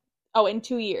 In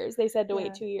 2 years. They said to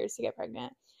wait 2 years to get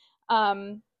pregnant.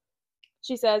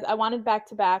 She says, I wanted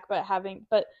back-to-back, but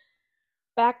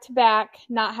back-to-back,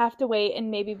 not have to wait,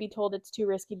 and maybe be told it's too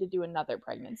risky to do another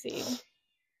pregnancy.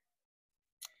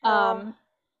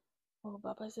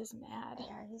 Bubba's is mad.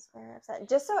 Yeah, he's very upset.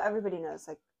 Just so everybody knows,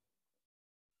 like,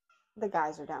 the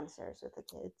guys are downstairs with the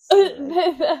kids.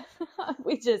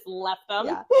 We just left them.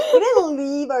 Yeah. We didn't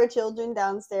leave our children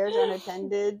downstairs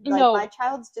unattended. Like, no. My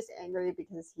child's just angry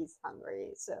because he's hungry,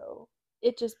 so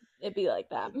it'd be like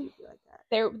that.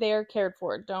 They're cared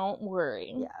for. Don't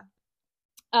worry.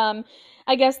 Yeah.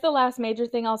 I guess the last major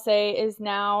thing I'll say is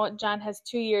now John has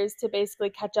 2 years to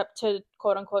basically catch up to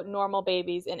quote unquote normal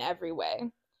babies in every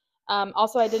way.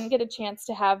 Also, I didn't get a chance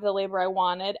to have the labor I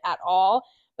wanted at all,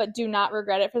 but do not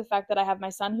regret it for the fact that I have my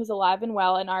son who's alive and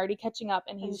well and already catching up,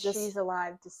 and she's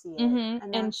alive to see it.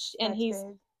 Mm-hmm, and he's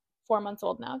big. 4 months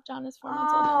old now. John is 4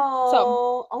 months old now.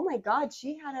 So, oh my God,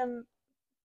 she had him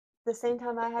the same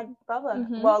time I had Bubba.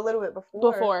 Mm-hmm. Well, a little bit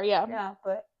before. Before, yeah. Yeah,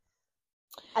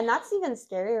 and that's even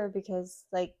scarier because,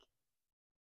 like,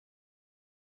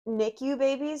 NICU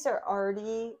babies are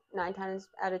already 9 times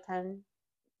out of 10,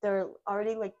 they're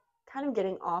already, like, kind of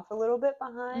getting off a little bit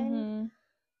behind. Mm-hmm.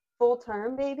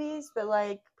 Full-term babies, but,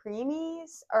 like,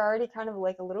 preemies are already kind of,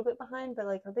 like, a little bit behind, but,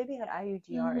 like, her baby had IUGR,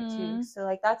 mm-hmm. too. So,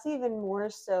 like, that's even more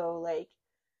so, like,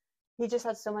 he just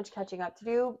had so much catching up to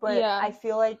do, but yeah. I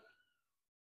feel like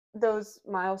those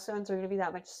milestones are going to be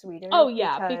that much sweeter. Oh,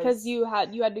 yeah, because you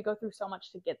had to go through so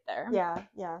much to get there.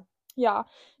 Yeah.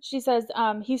 She says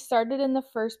he started in the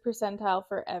first percentile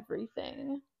for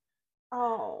everything.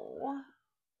 Oh.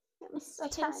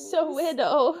 I'm so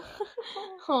widow.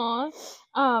 Aw.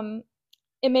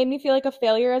 It made me feel like a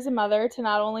failure as a mother to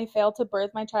not only fail to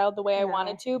birth my child the way I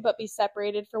wanted to, but be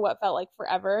separated for what felt like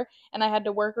forever. And I had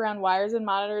to work around wires and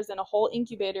monitors and a whole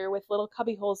incubator with little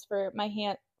cubby holes for my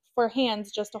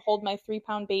hands just to hold my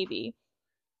 3-pound baby.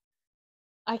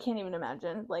 I can't even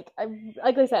imagine. Like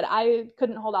I said, I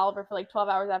couldn't hold Oliver for like 12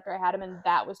 hours after I had him, and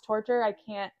that was torture. I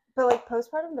can't. But like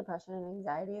postpartum depression and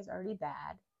anxiety is already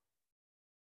bad.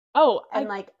 Oh, and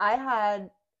I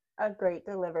had a great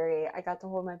delivery. I got to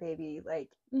hold my baby. Like,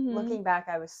 mm-hmm. Looking back,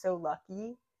 I was so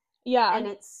lucky. Yeah. And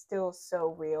it's still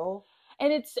so real.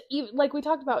 And it's, like we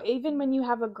talked about, even when you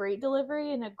have a great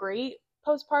delivery and a great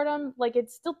postpartum, like,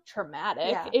 it's still traumatic.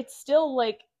 Yeah. It's still,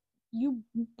 like, you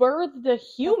birthed a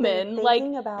human.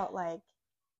 Thinking about, like,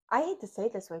 I hate to say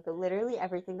it this way, but literally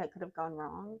everything that could have gone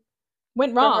wrong.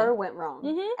 Went wrong. For her went wrong.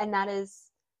 Mm-hmm. And that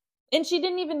is And she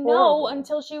didn't even know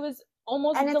until she was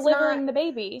almost delivering the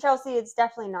baby. Chelsea, it's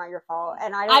definitely not your fault.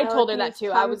 And I told her that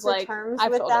too. I was like,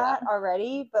 I've with that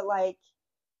already, but like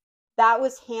that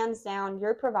was hands down.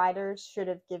 Your providers should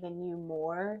have given you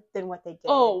more than what they did.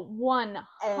 Oh,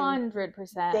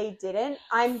 100%. They didn't.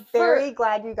 I'm very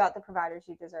glad you got the providers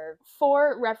you deserve.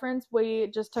 For reference, we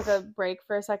just took a break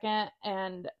for a second,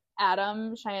 and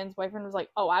Adam, Cheyenne's boyfriend, was like,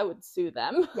 "Oh, I would sue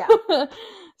them." Yeah.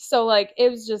 So like, it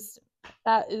was just.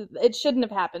 It shouldn't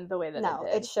have happened the way that it did. No,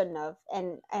 it shouldn't have.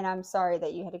 And I'm sorry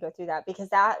that you had to go through that, because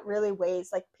that really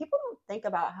weighs, like, people don't think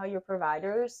about how your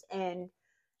providers and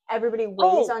everybody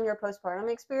weighs on your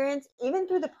postpartum experience, even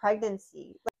through the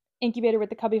pregnancy. Incubator with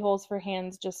the cubby holes for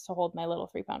hands just to hold my little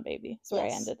 3-pound baby. That's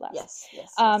where I ended last.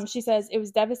 Yes. She says, it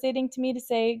was devastating to me to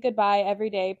say goodbye every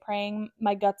day, praying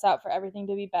my guts out for everything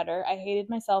to be better. I hated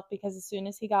myself because as soon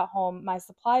as he got home, my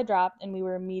supply dropped and we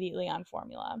were immediately on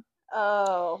formula.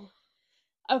 Oh.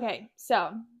 Okay,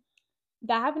 so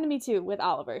that happened to me too with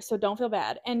Oliver, so don't feel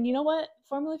bad. And you know what?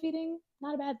 Formula feeding,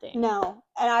 not a bad thing. No,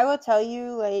 and I will tell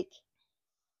you, like,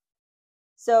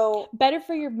 so... better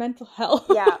for your mental health.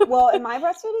 Yeah, well, and my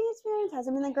breastfeeding experience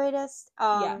hasn't been the greatest.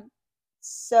 Yeah.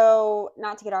 So,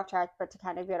 not to get off track, but to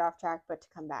kind of get off track, but to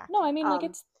come back. No, I mean, like,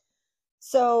 it's...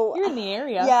 So... You're in the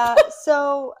area. Yeah,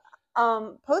 so,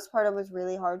 postpartum was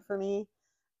really hard for me.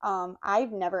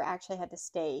 I've never actually had to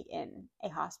stay in a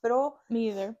hospital. Me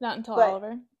either. Not until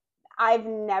Oliver. I've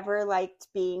never liked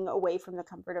being away from the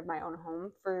comfort of my own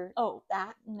home for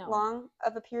that long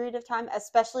of a period of time,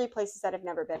 especially places that I've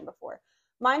never been before.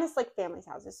 Minus, like, family's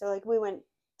houses. So, like, we went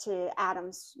to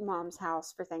Adam's mom's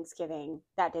house for Thanksgiving.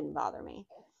 That didn't bother me.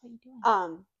 What are you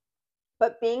doing?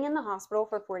 But being in the hospital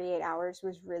for 48 hours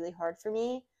was really hard for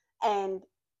me. And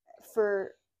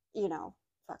for,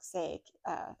 fuck's sake,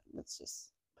 let's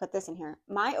just put this in here.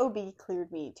 My OB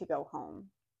cleared me to go home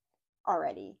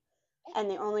already. And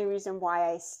the only reason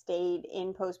why I stayed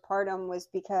in postpartum was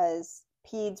because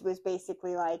Peds was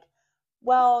basically like,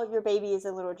 well, your baby is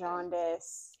a little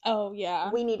jaundice. Oh, yeah.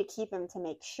 We need to keep him to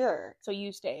make sure. So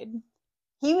you stayed.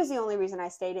 He was the only reason I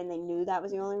stayed, and they knew that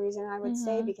was the only reason I would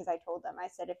stay, because I told them, I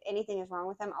said, if anything is wrong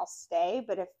with him, I'll stay.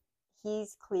 But if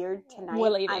he's cleared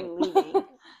tonight, I'm leaving.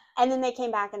 And then they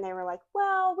came back and they were like,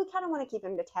 well, we kind of want to keep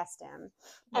him to test him.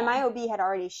 Yeah. And my OB had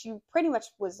already, she pretty much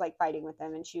was like fighting with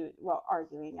them, and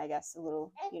arguing, I guess, a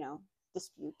little,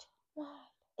 dispute,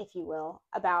 if you will,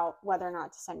 about whether or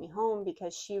not to send me home,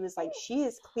 because she was like, she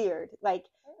is cleared. Like,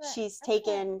 She's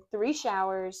taken 3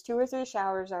 showers, 2 or 3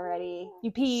 showers already.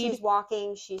 You peed. She's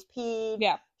walking. She's peed.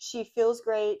 Yeah. She feels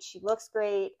great. She looks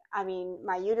great. I mean,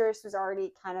 my uterus was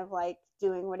already kind of like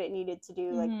doing what it needed to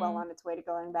do, like well on its way to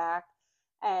going back.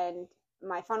 And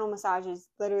my frontal massages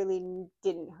literally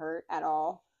didn't hurt at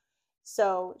all.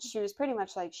 So she was pretty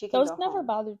much like, she can Those go never home.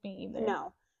 bothered me either.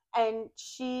 No. And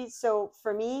so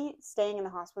for me, staying in the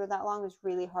hospital that long was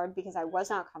really hard because I was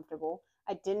not comfortable.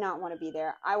 I did not want to be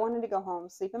there. I wanted to go home,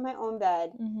 sleep in my own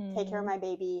bed, take care of my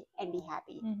baby, and be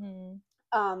happy.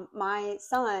 My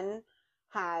son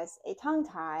has a tongue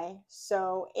tie.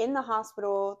 So in the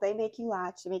hospital, they make you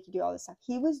latch, they make you do all this stuff.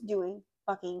 He was doing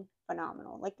fucking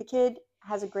phenomenal. Like, the kid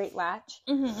has a great latch.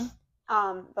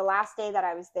 The last day that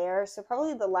I was there, so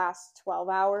probably the last 12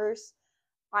 hours,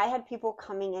 I had people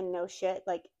coming in, no shit,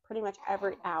 like pretty much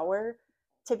every hour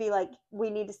to be like, we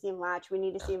need to see him latch, we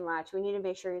need to see him latch, we need to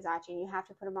make sure he's latching, you have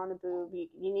to put him on the boob,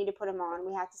 you need to put him on,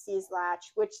 we have to see his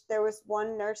latch, which there was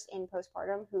one nurse in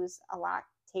postpartum who's a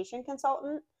lactation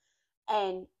consultant,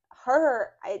 and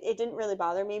it didn't really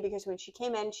bother me because when she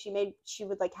came in, she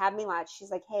would like have me latch.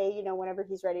 She's like, hey, you know, whenever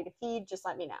he's ready to feed, just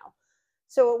let me know.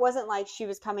 So it wasn't like she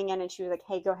was coming in and she was like,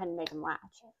 hey, go ahead and make him latch.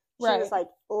 She was like,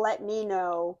 let me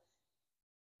know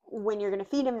when you're going to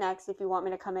feed him next if you want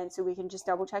me to come in so we can just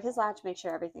double check his latch, make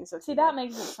sure everything's okay. See, that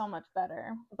makes it so much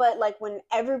better. But like when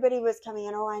everybody was coming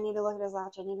in, oh, I need to look at his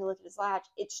latch, I need to look at his latch,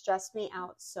 it stressed me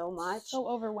out so much. So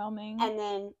overwhelming. And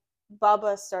then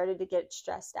Bubba started to get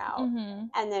stressed out.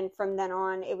 And then from then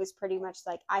on, it was pretty much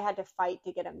like I had to fight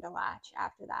to get him to latch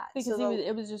after that. Because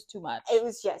it was just too much. It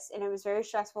was and it was very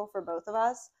stressful for both of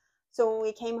us. So when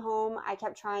we came home, I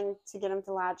kept trying to get him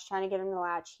to latch.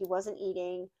 He wasn't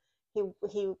eating.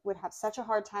 He would have such a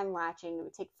hard time latching. It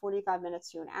would take 45 minutes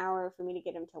to an hour for me to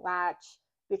get him to latch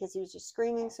because he was just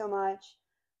screaming so much.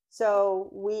 So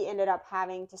we ended up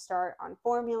having to start on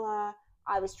formula.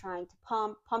 I was trying to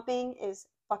pump. Pumping is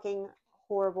fucking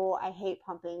horrible. I hate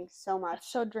pumping so much.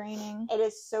 It's so draining. It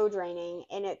is so draining,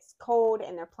 and it's cold,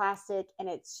 and they're plastic, and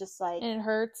it's just like, and it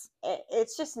hurts.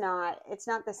 It's not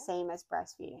the same as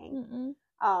breastfeeding.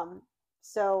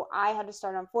 So I had to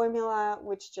start on formula,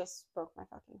 which just broke my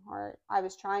fucking heart. I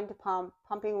was trying to pump.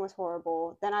 Pumping was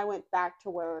horrible. Then I went back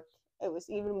to work. It was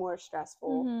even more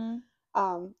stressful.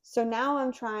 So now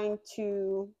I'm trying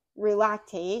to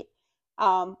relactate,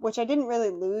 which I didn't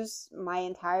really lose my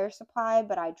entire supply,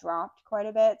 but I dropped quite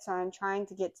a bit. So I'm trying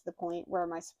to get to the point where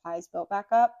my supply is built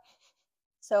back up.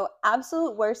 So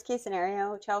absolute worst case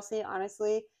scenario, Chelsea,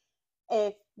 honestly,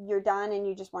 if you're done and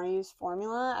you just want to use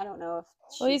formula, I don't know if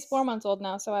well, he's 4 months old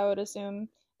now, so I would assume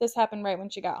this happened right when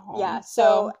she got home. Yeah,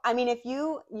 so I mean, if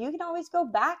you can always go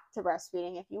back to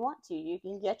breastfeeding if you want to. You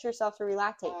can get yourself to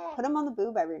relactate. Put him on the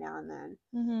boob every now and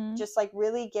then. Just like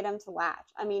really get him to latch.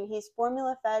 I mean, he's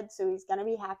formula fed, so he's gonna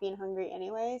be happy and hungry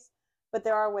anyways. But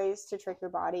there are ways to trick your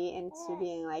body into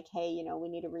being like, hey, you know, we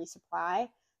need to resupply.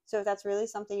 So if that's really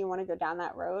something you want to go down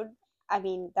that road, I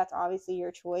mean, that's obviously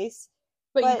your choice.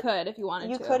 But you could if you wanted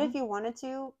to. You could if you wanted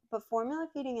to, but formula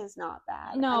feeding is not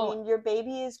bad. No. I mean, your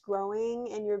baby is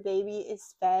growing and your baby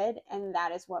is fed, and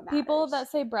that is what matters. People that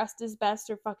say breast is best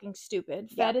are fucking stupid.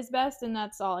 Fed is best, and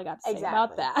that's all I got to say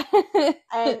about that.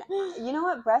 And you know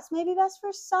what? Breast may be best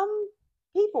for some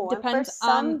people. Depends and for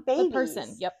some babies. The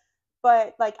person. Yep.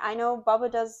 But, like, I know Bubba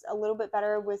does a little bit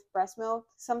better with breast milk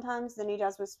sometimes than he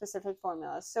does with specific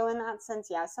formulas. So in that sense,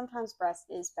 yeah, sometimes breast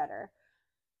is better.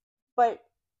 But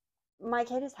my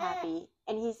kid is happy,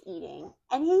 and he's eating,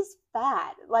 and he's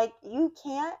fat. Like, you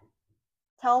can't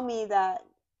tell me that.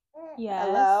 Yes.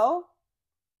 Hello?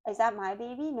 Is that my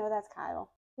baby? No, that's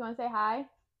Kyle. You want to say hi?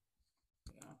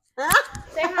 No.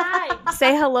 Say hi.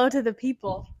 Say hello to the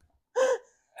people.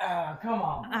 Come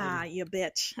on. Ah, you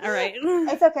bitch. All right.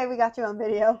 It's okay. We got you on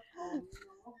video.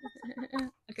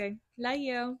 Okay. Love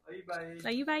you.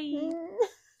 Love you. Bye.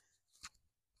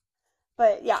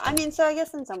 But yeah, I mean, so I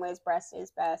guess in some ways breast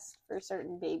is best for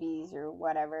certain babies or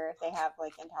whatever if they have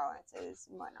like intolerances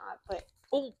and whatnot. But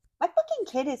my fucking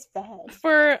kid is fed.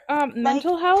 For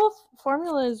mental health,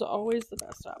 formula is always the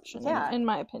best option. Yeah, in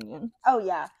my opinion. Oh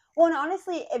yeah. Well, and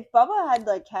honestly, if Bubba had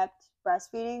like kept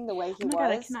breastfeeding the way he was,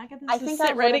 God, I cannot get this I think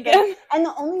sit right again. And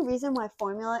the only reason why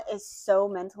formula is so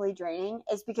mentally draining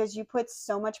is because you put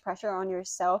so much pressure on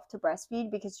yourself to breastfeed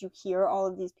because you hear all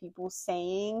of these people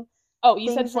saying. Oh,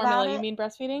 you said formula. You mean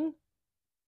breastfeeding?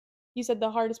 You said the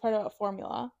hardest part about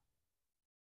formula.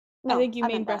 No, I think you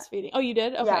mean breastfeeding. Oh, you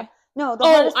did? Okay. Yeah. No, the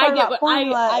hardest part about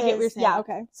formula I get what you're saying. Yeah.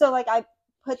 Okay. So, like, I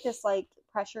put this, like,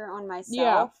 pressure on myself.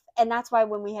 Yeah. And that's why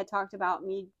when we had talked about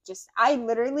me I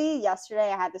literally,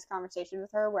 yesterday, I had this conversation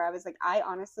with her where I was like, I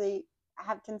honestly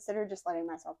have considered just letting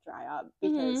myself dry up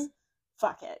because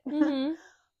fuck it. Mm-hmm.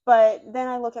 But then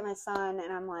I look at my son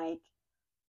and I'm like,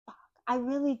 fuck, I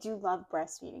really do love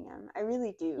breastfeeding him. I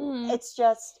really do. Mm. It's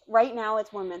just right now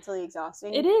it's more mentally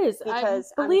exhausting. It is.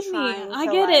 Because believe I'm me, trying I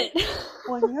to, get like, it.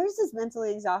 well, yours is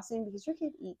mentally exhausting because your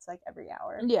kid eats like every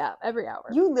hour. Yeah, every hour.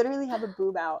 You literally have a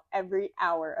boob out every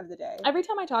hour of the day. Every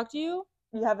time I talk to you,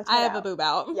 You have a I have out. a boob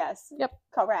out. Yes. Yep.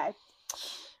 Correct.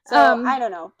 So I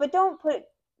don't know, but don't put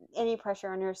any pressure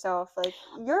on yourself. Like,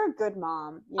 you're a good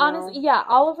mom. Honestly, yeah.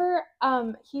 Oliver,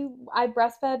 I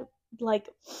breastfed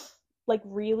like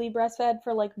really breastfed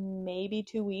for like maybe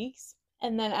 2 weeks,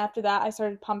 and then after that I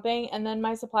started pumping, and then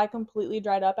my supply completely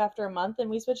dried up after a month, and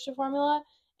we switched to formula,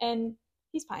 and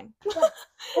he's fine. Yeah.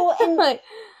 Well, and like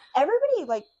everybody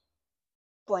like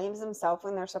blames themselves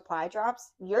when their supply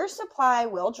drops. Your supply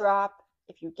will drop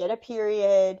if you get a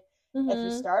period. If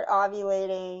you start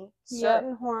ovulating,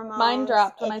 certain hormones. Mine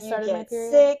dropped when I started my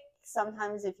period. Sick,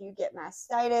 sometimes if you get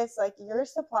mastitis, like your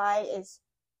supply is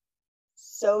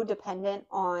so dependent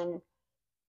on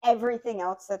everything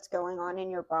else that's going on in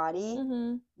your body.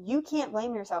 You can't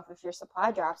blame yourself if your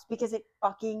supply drops because it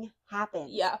fucking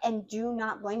happens. Yeah. And do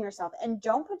not blame yourself. And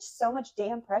don't put so much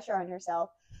damn pressure on yourself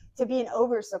to be an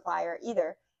oversupplier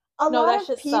either. A lot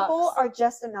of people sucks. are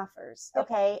just enoughers,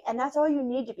 okay? And that's all you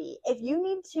need to be. If you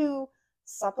need to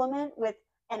supplement with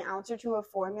an ounce or two of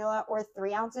formula or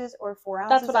 3 ounces or 4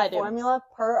 ounces of formula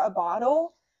per a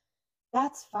bottle,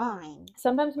 that's fine.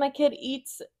 Sometimes my kid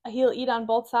he'll eat on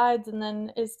both sides and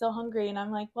then is still hungry, and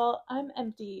I'm like, well, I'm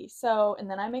empty. So, and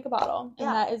then I make a bottle. And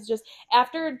that is just,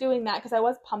 after doing that, because I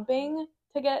was pumping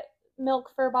to get milk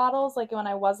for bottles, like when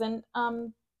I wasn't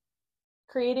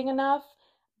creating enough,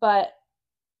 but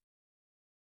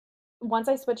once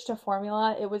I switched to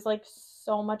formula, it was like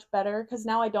so much better because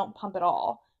now I don't pump at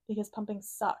all because pumping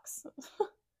sucks.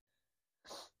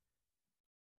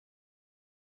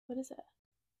 What is it?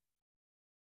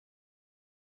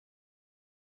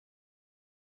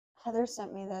 Heather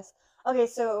sent me this. Okay,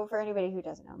 so for anybody who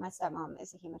doesn't know, my stepmom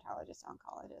is a hematologist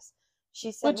oncologist.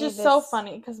 She sent Which me is this... so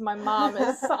funny because my mom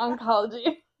is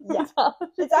oncology. Yeah,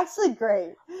 it's actually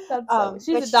great. That's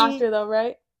she's a doctor though,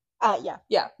 right? Yeah.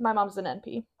 Yeah, my mom's an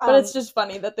NP. But it's just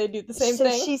funny that they do the same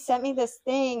thing. She sent me this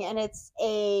thing, and it's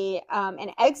an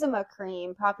eczema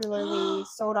cream popularly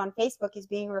sold on Facebook is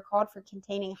being recalled for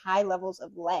containing high levels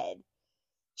of lead.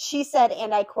 She said,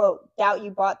 and I quote, "Doubt you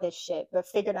bought this shit, but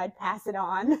figured I'd pass it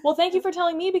on." Well, thank you for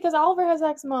telling me because Oliver has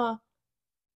eczema.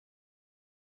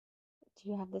 Do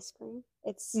you have this cream?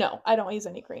 No, I don't use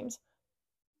any creams.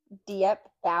 Diep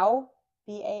Bao,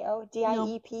 B-A-O,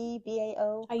 D-I-E-P,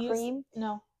 B-A-O cream.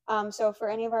 No. So for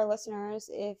any of our listeners,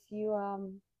 if you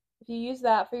use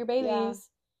that for your babies,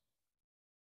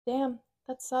 damn,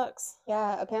 that sucks.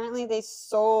 Yeah, apparently they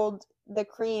sold the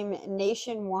cream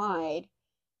nationwide.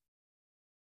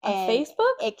 On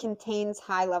Facebook? It contains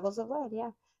high levels of lead,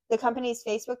 yeah. The company's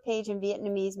Facebook page and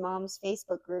Vietnamese moms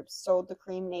Facebook groups sold the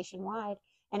cream nationwide,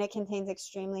 and it contains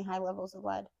extremely high levels of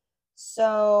lead.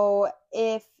 So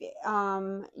if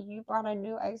you bought a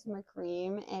new eczema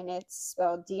cream and it's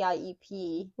spelled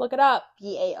D-I-E-P, look it up.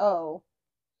 B-A-O,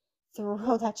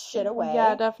 throw that shit away.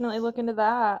 Yeah, definitely look into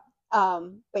that.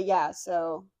 But yeah,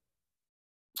 so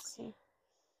let's see.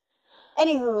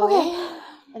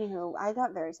 Anywho, I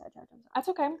got very sidetracked. That's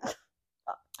okay.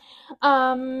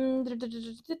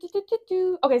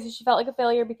 Okay, so she felt like a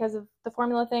failure because of the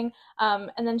formula thing,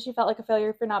 and then she felt like a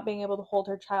failure for not being able to hold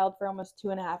her child for almost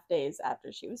 2.5 days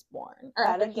after she was born. Or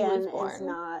that after he was again born. Is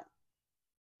not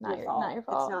your fault.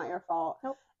 It's not your fault.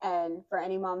 Nope. And for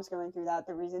any moms going through that,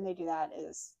 the reason they do that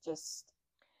is just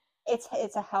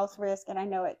it's a health risk, and I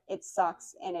know it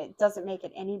sucks, and it doesn't make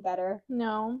it any better.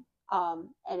 No.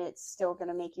 And it's still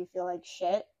gonna make you feel like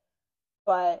shit,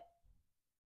 but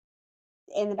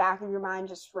in the back of your mind,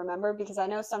 just remember, because I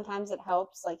know sometimes it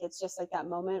helps, like it's just like that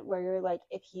moment where you're like,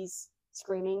 if he's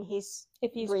screaming,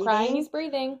 if he's breathing. Crying, he's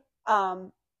breathing.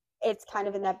 It's kind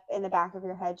of in the back of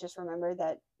your head, just remember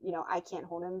that, you know, I can't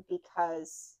hold him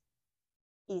because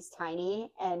he's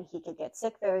tiny and he could get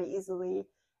sick very easily,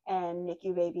 and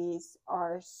NICU babies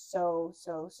are so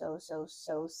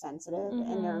sensitive,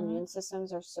 and their immune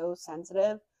systems are so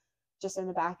sensitive. Just in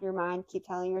the back of your mind, keep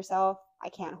telling yourself, I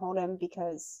can't hold him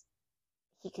because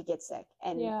he could get sick,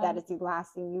 and that is the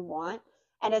last thing you want.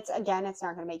 And it's not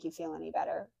going to make you feel any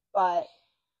better. But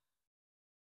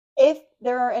if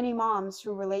there are any moms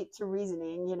who relate to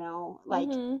reasoning, you know, like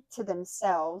to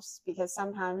themselves, because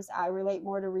sometimes I relate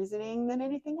more to reasoning than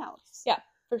anything else. Yeah,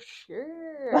 for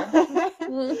sure.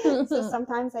 So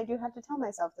sometimes I do have to tell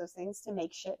myself those things to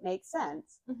make shit make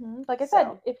sense. Like I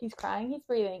said, if he's crying, he's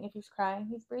breathing. If he's crying,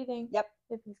 he's breathing. Yep.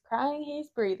 If he's crying, he's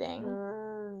breathing.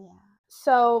 Yeah.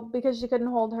 So, because she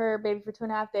couldn't hold her baby for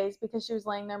 2.5 days because she was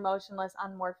laying there motionless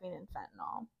on morphine and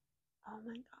fentanyl. Oh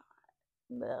my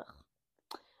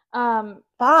God.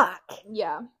 Fuck.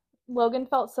 Yeah. Logan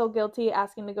felt so guilty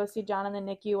asking to go see John in the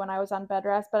NICU when I was on bed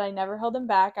rest, but I never held him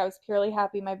back. I was purely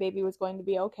happy my baby was going to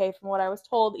be okay from what I was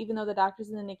told, even though the doctors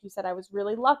in the NICU said I was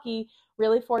really lucky,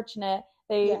 really fortunate.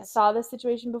 They saw this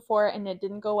situation before and it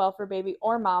didn't go well for baby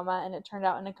or mama, and it turned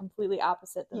out in a completely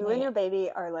opposite than you and your baby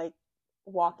are like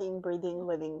walking, breathing,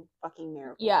 living fucking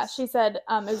miracles. Yeah, she said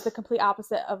it was the complete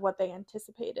opposite of what they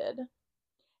anticipated.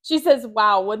 She says,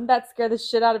 wow, wouldn't that scare the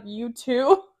shit out of you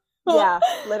too? Yeah,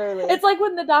 literally. It's like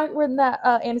when the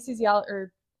anesthesiologist,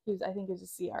 or I think he was a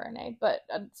CRNA, but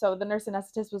so the nurse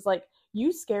anesthetist was like,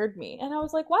 you scared me. And I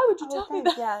was like, why would you tell me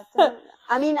that? Yeah,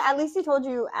 I mean, at least he told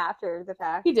you after the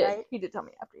fact. He did. Right? He did tell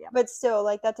me after, yeah. But still,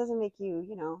 like, that doesn't make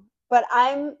you, But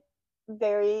I'm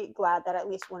very glad that at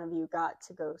least one of you got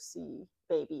to go see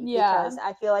baby. Yeah. Because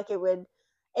I feel like it would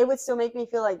still make me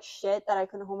feel like shit that I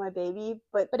couldn't hold my baby.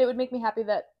 But it would make me happy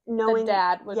that knowing the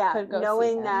dad could go see him.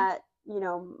 Knowing that,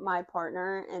 my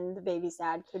partner and the baby's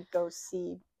dad could go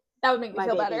see. That would make me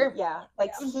feel better. Yeah.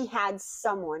 Like, he had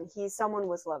someone. Someone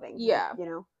was loving. Yeah.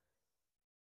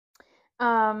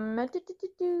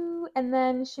 And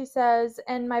then she says,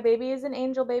 and my baby is an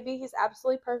angel baby. He's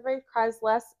absolutely perfect, cries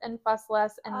less and fuss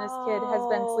less, and this kid has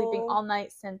been sleeping all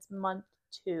night since month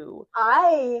 2.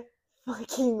 I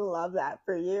fucking love that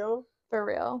for you. For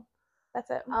real.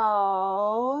 That's it.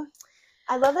 Oh.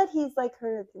 I love that he's like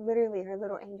literally her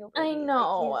little angel baby. I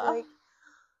know. Like,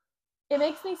 it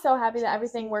makes me so happy that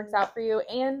everything works out for you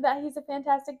and that he's a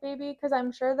fantastic baby, because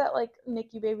I'm sure that like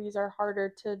NICU babies are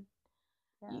harder to,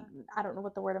 I don't know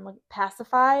what the word I'm looking,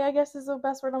 pacify, I guess is the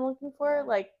best word I'm looking for,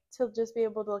 like to just be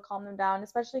able to calm them down,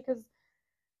 especially because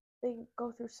they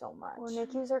go through so much. Well,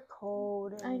 NICUs are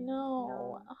cold. And, I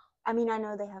know. I mean, I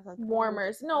know they have like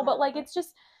warmers. No, but like it's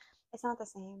just, it's not the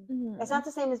same. Mm-hmm. It's not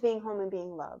the same as being home and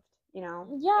being loved. Yeah,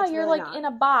 it's you're really like not. in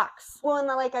a box. Well, and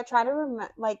like I try to remember,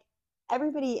 like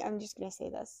everybody. I'm just gonna say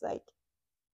this, like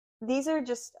these are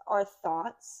just our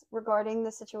thoughts regarding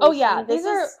the situation. Oh yeah, these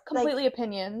are completely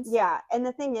opinions. Yeah, and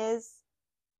the thing is,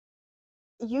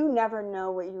 you never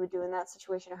know what you would do in that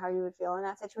situation or how you would feel in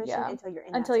that situation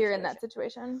until you're in that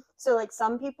situation. So like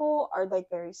some people are like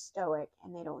very stoic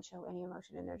and they don't show any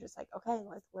emotion and they're just like, okay,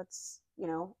 let's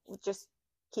just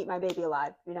keep my baby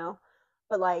alive,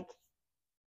 But like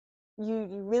you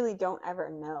really don't ever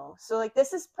know. So like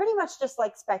this is pretty much just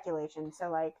like speculation.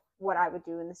 So like what I would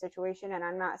do in the situation, and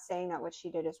I'm not saying that what she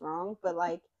did is wrong, but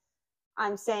like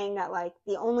I'm saying that like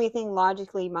the only thing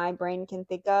logically my brain can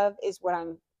think of is what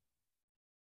I'm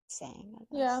saying.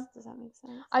 Yeah. Does that make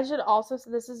sense? I should also, so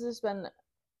this has just been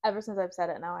ever since I've said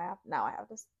it, now I have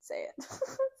to say it.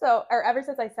 So, or ever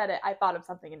since I said it, I thought of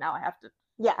something and now I have to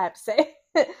say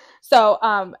it. So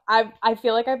I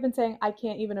feel like I've been saying I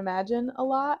can't even imagine a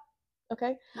lot.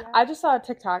 Okay. Yeah. I just saw a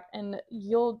TikTok and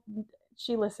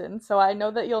she listened, so I know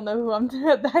that you'll know who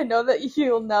I know that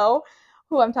you'll know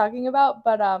who I'm talking about,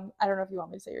 but I don't know if you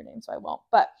want me to say your name, so I won't.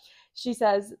 But she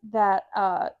says that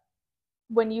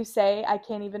when you say I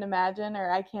can't even imagine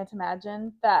or I can't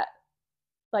imagine, that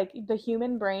like the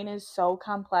human brain is so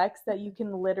complex that you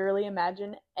can literally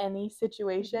imagine any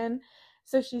situation.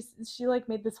 So she like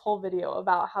made this whole video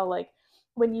about how like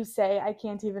when you say I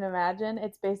can't even imagine,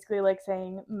 it's basically like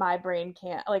saying my brain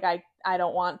can't, like I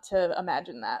don't want to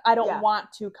imagine that. I don't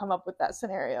want to come up with that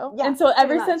scenario. Yeah, and so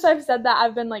ever since I've said that,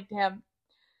 I've been like, damn,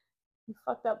 you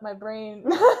fucked up my brain.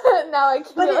 Now I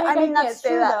can't. But I mean, that's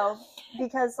true though,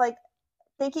 because like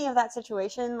thinking of that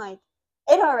situation, like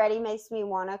it already makes me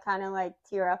want to kind of like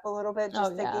tear up a little bit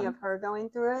just thinking of her going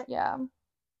through it. Yeah.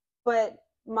 But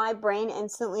my brain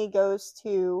instantly goes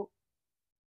to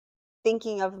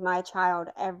thinking of my child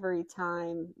every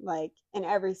time, like in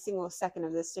every single second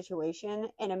of this situation,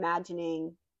 and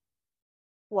imagining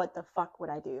what the fuck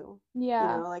would I do?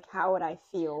 Yeah. Like how would I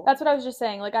feel? That's what I was just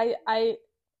saying. Like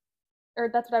or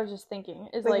that's what I was just thinking.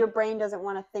 Is but like your brain doesn't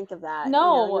want to think of that.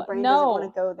 No, your brain doesn't want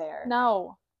to go there.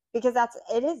 No. Because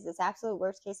it's absolute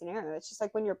worst case scenario. It's just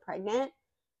like when you're pregnant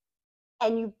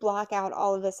and you block out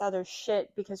all of this other shit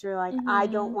because you're like, I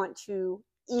don't want to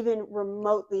even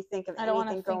remotely think of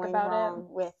anything going wrong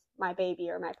with my baby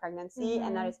or my pregnancy.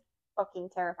 And that is fucking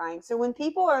terrifying. So when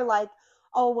people are like,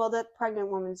 oh, well, that pregnant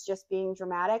woman's just being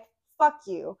dramatic, fuck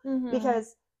you.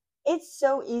 Because it's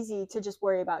so easy to just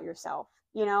worry about yourself.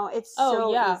 It's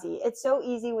easy. It's so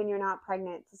easy when you're not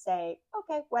pregnant to say,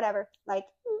 okay, whatever. Like,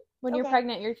 when you're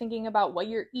pregnant, you're thinking about what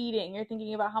you're eating. You're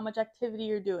thinking about how much activity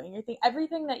you're doing.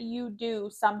 Everything that you do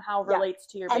somehow relates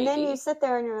to your baby. And then you sit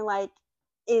there and you're like,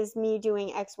 is me doing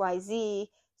XYZ?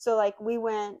 So like we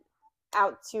went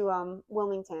out to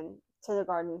Wilmington, to the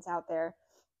gardens out there,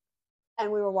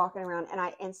 and we were walking around, and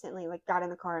I instantly like got in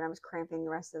the car and I was cramping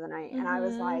the rest of the night, and I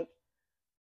was like,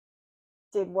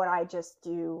 did what I just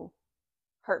do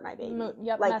hurt my baby?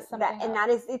 Yep, like that, and that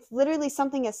is, it's literally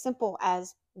something as simple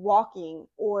as walking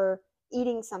or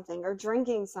eating something or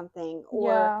drinking something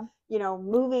or you know,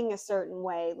 moving a certain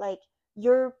way. Like,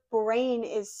 your brain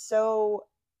is so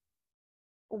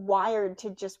wired to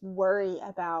just worry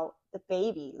about the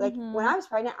baby. Like, when I was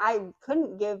pregnant, I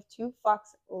couldn't give two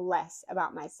fucks less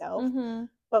about myself,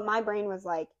 but my brain was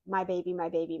like, my baby, my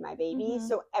baby, my baby.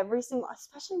 So every single,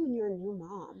 especially when you're a new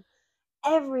mom,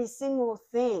 every single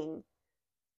thing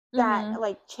that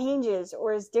like changes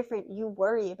or is different, you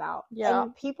worry about.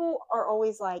 And people are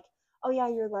always like, oh yeah,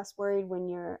 you're less worried when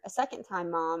you're a second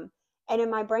time mom. And in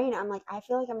my brain, I'm like, I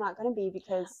feel like I'm not going to be,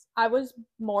 because I was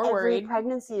more worried.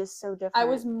 Pregnancy is so different. I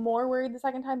was more worried the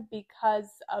second time because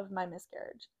of my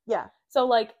miscarriage. Yeah. So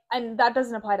like, and that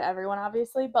doesn't apply to everyone,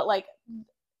 obviously, but like,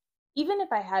 even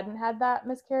if I hadn't had that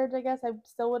miscarriage, I guess I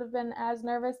still would have been as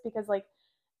nervous, because like,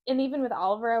 and even with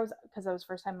Oliver, because I was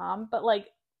first time mom, but like,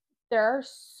 there are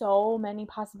so many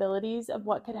possibilities of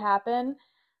what could happen,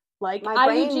 like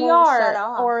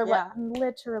IUGR, or like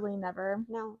literally never.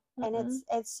 No, and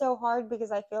it's so hard,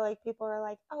 because I feel like people are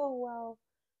like, oh well,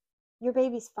 your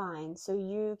baby's fine, so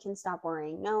you can stop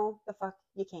worrying. No, the fuck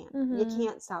you can't. You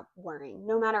can't stop worrying.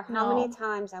 No matter how many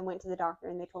times I went to the doctor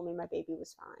and they told me my baby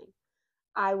was fine,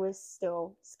 I was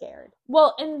still scared.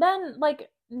 Well, and then like,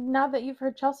 now that you've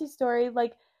heard Chelsea's story,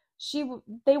 like,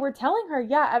 they were telling her,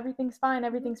 yeah, everything's fine,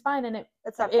 and it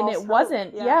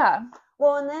wasn't. Yeah.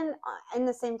 Well, and then in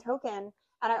the same token,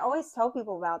 and I always tell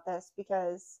people about this,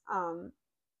 because I'm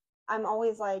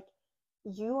always like,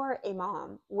 you are a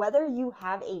mom, whether you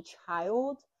have a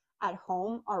child at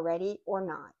home already or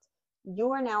not, you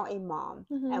are now a mom.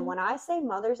 And when I say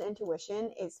mother's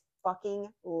intuition is fucking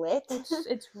lit,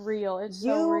 it's real. It's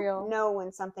so real. You know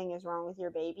when something is wrong with your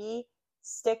baby.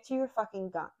 Stick to your fucking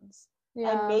guns.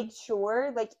 And make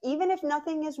sure, like, even if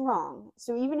nothing is wrong,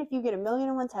 so even if you get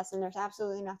 1,000,001 tests and there's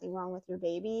absolutely nothing wrong with your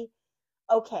baby,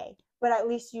 okay, but at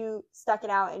least you stuck it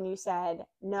out and you said,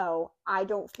 no, I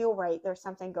don't feel right, there's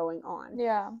something going on.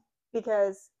 Yeah.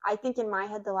 Because I think in my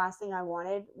head, the last thing I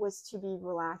wanted was to be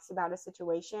relaxed about a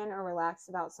situation or relaxed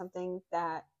about something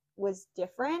that was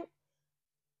different,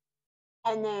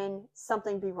 and then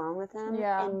something be wrong with him,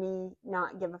 and me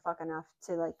not give a fuck enough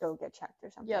to like go get checked or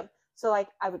something. So like,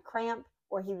 I would cramp,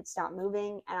 or he would stop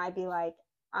moving, and I'd be like,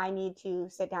 I need to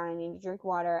sit down, I need to drink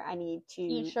water, I need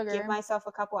to give myself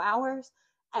a couple hours,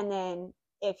 and then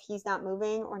if he's not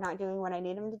moving or not doing what I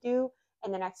need him to do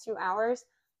in the next 2 hours,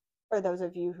 for those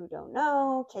of you who don't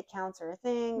know, kick counts are a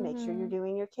thing. Make sure you're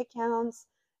doing your kick counts.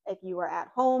 If you are at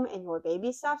home and your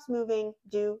baby stops moving,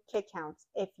 do kick counts.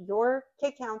 If your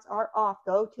kick counts are off,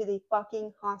 go to the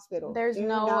fucking hospital. Do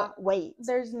not wait.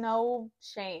 There's no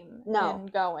shame in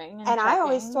going. And I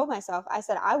always told myself, I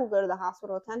said, I will go to the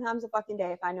hospital 10 times a fucking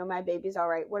day if I know my baby's all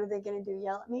right. What are they going to do?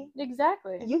 Yell at me?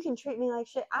 Exactly. You can treat me like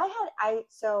shit. I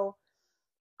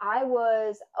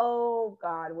was, oh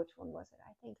God, which one was it?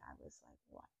 I think I was like,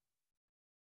 what?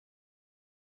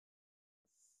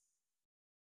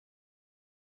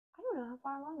 I don't know how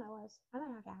far along I was. I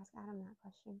might have to ask Adam that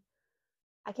question.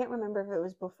 I can't remember if it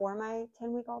was before my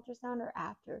 10-week ultrasound or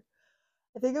after.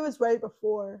 I think it was right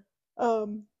before.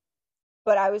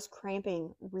 But I was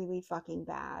cramping really fucking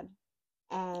bad.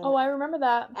 And I remember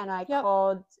that. And I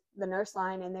called the nurse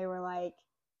line, and they were like,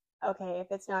 okay, if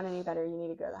it's not any better, you need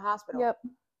to go to the hospital. Yep. So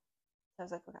I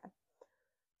was like, okay.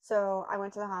 So I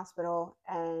went to the hospital,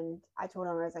 and I told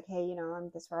them, I was like, hey, you know, I'm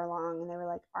this far along. And they were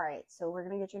like, all right, so we're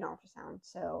going to get you an ultrasound.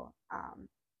 So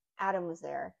Adam was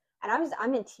there, and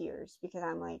I'm in tears, because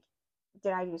I'm like,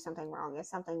 did I do something wrong? Is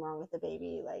something wrong with the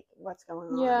baby? Like, what's going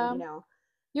on? Yeah. You know?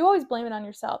 You always blame it on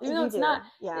yourself. Even though it's not,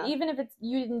 yeah. Even if it's,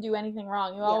 you didn't do anything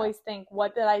wrong, you always think,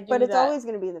 what did I do? But it's always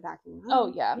going to be in the back of your mind.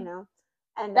 Oh, yeah. You know?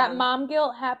 And that mom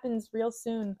guilt happens real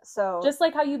soon. So just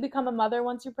like how you become a mother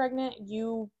once you're pregnant,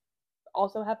 you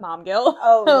also have mom guilt.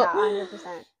 Oh, yeah,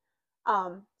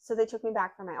 100%. So they took me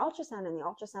back for my ultrasound, and the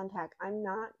ultrasound tech, I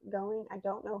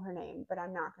don't know her name, but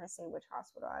I'm not going to say which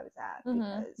hospital I was at,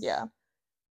 because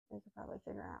they could probably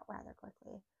figure out rather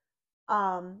quickly.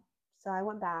 So I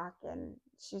went back, and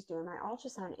she's doing my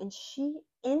ultrasound, and she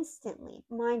instantly,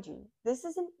 mind you, this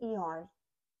is an ER,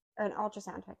 an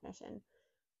ultrasound technician,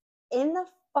 in the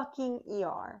fucking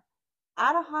ER,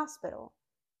 at a hospital,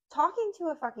 talking to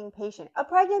a fucking patient, a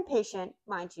pregnant patient,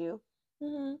 mind you,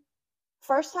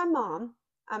 first time mom.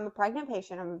 I'm a pregnant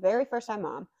patient. I'm a very first time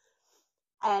mom,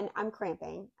 and I'm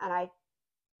cramping, and I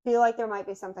feel like there might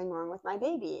be something wrong with my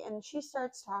baby. And she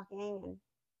starts talking, and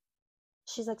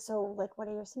she's like, so, like, what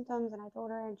are your symptoms? And I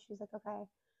told her, and she's like, okay.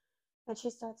 And she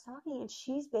starts talking, and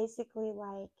she's basically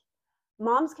like,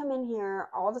 moms come in here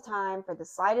all the time for the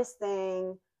slightest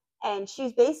thing, and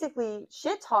she's basically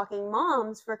shit-talking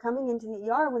moms for coming into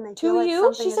the ER when they feel like something is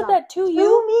wrong. She said that to you?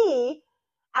 To me,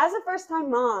 as a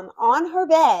first-time mom, on her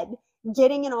bed,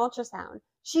 getting an ultrasound.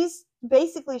 She's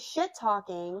basically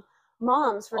shit-talking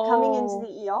moms for coming into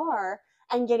the ER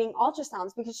and getting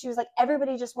ultrasounds, because she was like,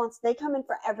 everybody just wants, they come in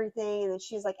for everything, and then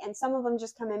she's like, and some of them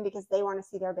just come in because they want to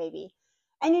see their baby.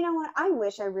 And you know what? I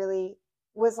wish I really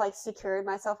was like secured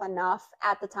myself enough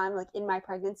at the time, like in my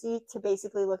pregnancy, to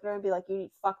basically look at her and be like, you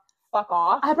need fuck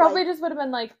off. I probably just would have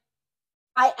been like,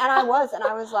 I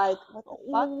was like, what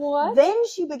the fuck? What? Then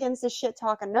she begins to shit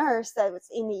talk a nurse that was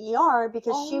in the ER,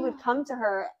 because she would come to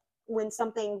her when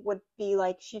something would be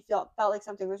like, she felt like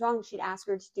something was wrong. She'd ask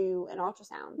her to do an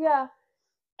ultrasound. Yeah.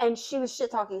 And she was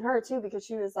shit talking her too, because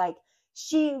she was like,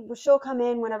 she'll come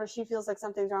in whenever she feels like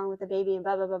something's wrong with the baby and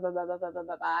blah blah blah blah blah blah blah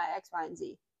blah blah X, Y, and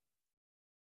Z.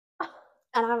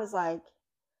 And I was like,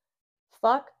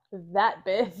 fuck that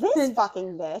bitch. This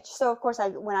fucking bitch. So, of course,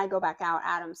 when I go back out,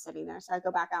 Adam's sitting there. So I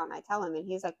go back out and I tell him, and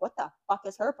he's like, what the fuck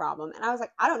is her problem? And I was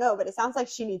like, I don't know, but it sounds like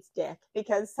she needs dick,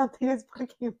 because something is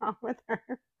fucking wrong with her.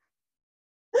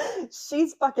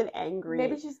 She's fucking angry.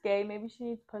 Maybe she's gay. Maybe she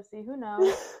needs pussy. Who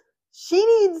knows? She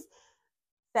needs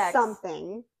sex.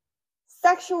 Something.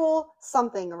 Sexual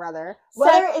something or other.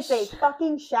 Whether it's a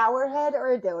fucking shower head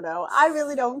or a dildo, I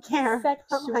really don't care.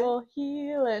 Sexual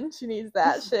healing. She needs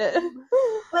that shit.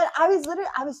 But I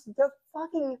was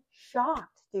fucking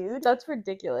shocked, dude. That's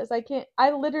ridiculous.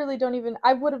 I literally don't even,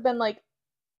 I would have been like,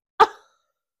 I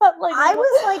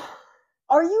was like,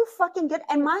 are you fucking good?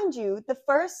 And mind you,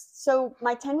 so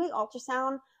my 10-week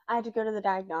ultrasound, I had to go to the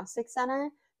diagnostic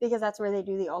center, because that's where they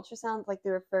do the ultrasound, like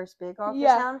their first big ultrasound.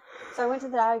 Yeah. So I went to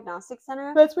the diagnostic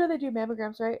center. That's where they do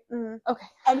mammograms, right? Mm-hmm. Okay.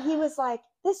 And he was like,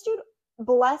 this dude,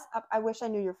 bless up. I wish I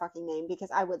knew your fucking name,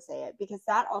 because I would say it, because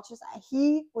that ultrasound,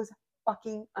 he was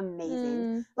fucking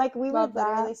amazing. Like, we would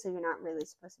literally, so you're not really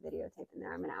supposed to videotape in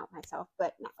there. I'm going to out myself,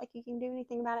 but not like you can do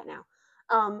anything about it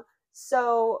now.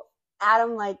 So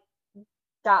Adam, like,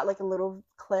 got like a little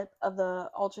clip of the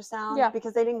ultrasound,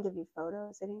 because they didn't give you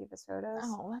photos. They didn't give us photos.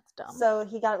 Oh, that's dumb. So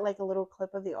he got like a little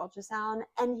clip of the ultrasound,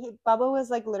 and Bubba was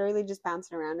like literally just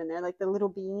bouncing around in there, like the little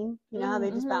beam. You know how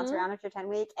they just bounce around after 10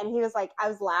 weeks? And he was like, I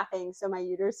was laughing, so my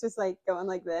uterus was like going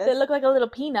like this. They look like a little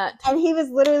peanut. And he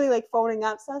was literally like folding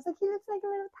up. So I was like, he looks like a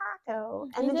little taco.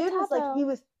 And the dude was like, he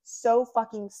was so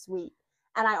fucking sweet.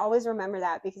 And I always remember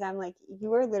that, because I'm like, you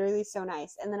were literally so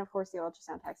nice. And then, of course, the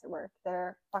ultrasound techs at work,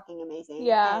 they're fucking amazing.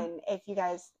 Yeah. And if you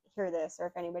guys hear this, or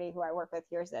if anybody who I work with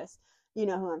hears this, you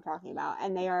know who I'm talking about.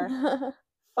 And they are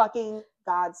fucking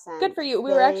godsend. Good for you.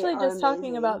 We were actually just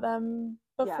talking about them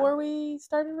before we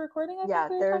started recording. I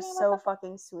think they're so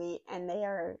fucking sweet. And they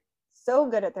are so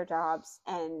good at their jobs.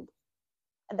 And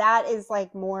that is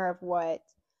like more of what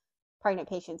pregnant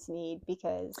patients need,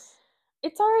 because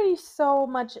it's already so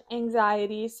much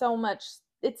anxiety, so much,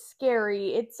 it's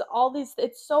scary, it's all these,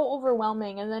 it's so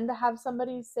overwhelming, and then to have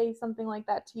somebody say something like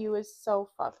that to you is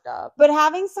so fucked up. But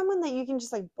having someone that you can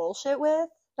just like bullshit with,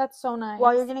 that's so nice,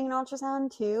 while you're getting an ultrasound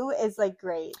too, is like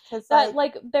great. Cause that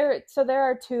there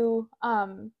are two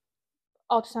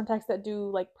ultrasound techs that do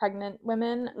like pregnant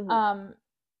women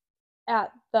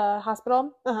at the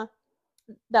hospital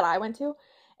that I went to,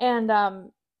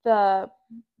 and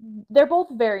they're both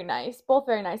very nice.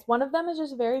 One of them is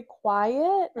just very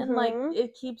quiet and like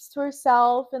it keeps to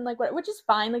herself and like which is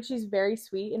fine. Like, she's very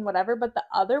sweet and whatever. But the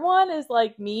other one is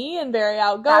like me and very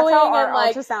outgoing. That's how our and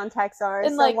like ultrasound techs are.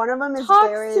 And so like one of them is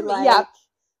very like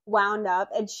wound up,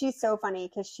 and she's so funny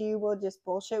because she will just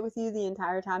bullshit with you the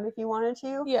entire time if you wanted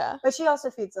to. Yeah. But she also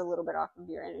feeds a little bit off of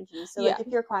your energy. So like if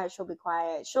you're quiet, she'll be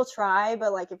quiet. She'll try,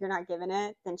 but like if you're not giving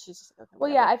it, then she's just like, okay,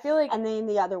 well, yeah, I feel like. And then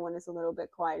the other one is a little bit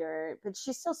quieter, but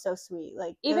she's still so sweet.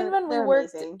 Like even when we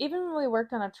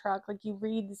worked on a truck, like you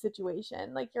read the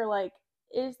situation, like you're like,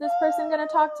 is this person gonna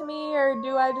talk to me, or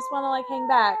do I just want to like hang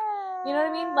back? You know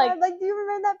what I mean? Like do you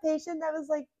remember that patient that was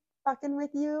like fucking with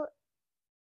you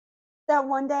that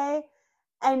one day,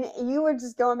 and you were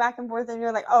just going back and forth, and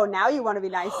you're like, oh, now you want to be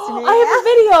nice to me? I have a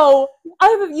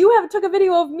video. You took a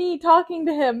video of me talking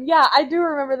to him. Yeah, I do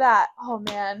remember that. Oh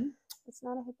man, it's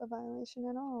not a HIPAA violation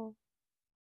at all.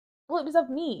 Well, it was of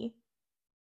me.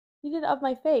 You did it of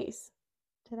my face.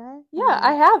 Did I? Yeah,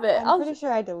 I have it. I'm pretty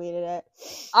sure I deleted it.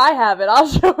 I have it. I'll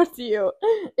show it to you.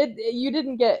 You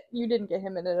didn't get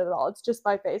him in it at all. It's just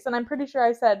my face, and I'm pretty sure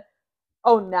I said,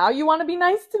 oh, now you want to be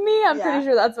nice to me? I'm pretty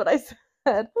sure that's what I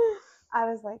said. I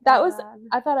was like, that oh, was. God.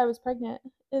 I thought I was pregnant,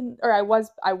 I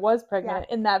was pregnant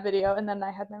in that video, and then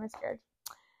I had my miscarriage.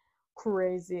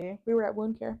 Crazy. We were at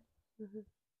wound care. Mm-hmm.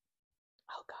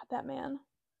 Oh God, that man.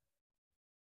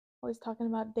 Always talking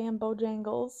about damn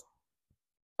Bojangles.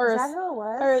 Is that who it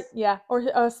was? Or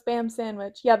a Spam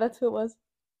sandwich. Yeah, that's who it was.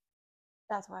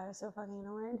 That's why I was so fucking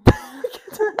annoyed.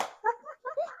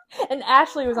 And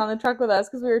Ashley was on the truck with us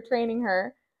because we were training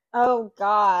her. Oh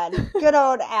God, good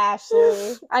old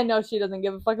Ashley. I know she doesn't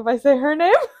give a fuck if I say her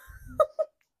name.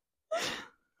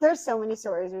 There's so many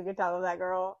stories we could tell of that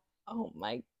girl. Oh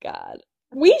my God.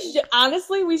 We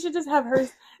should just have her.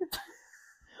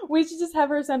 We should just have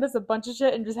her send us a bunch of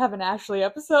shit and just have an Ashley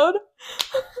episode.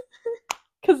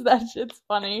 Because that shit's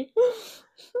funny.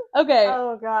 Okay.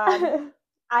 Oh God.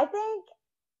 I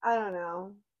don't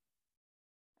know.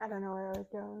 I don't know where I was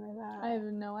going with that. I have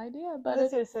no idea, but I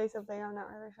was going to say something. I'm not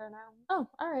really sure now. Oh,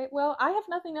 all right. Well, I have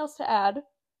nothing else to add. Do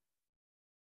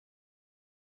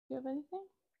you have anything?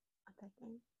 I'm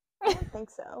thinking. I don't think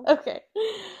so. Okay.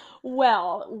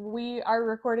 Well, we are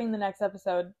recording the next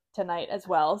episode tonight as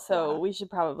well, so we should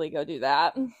probably go do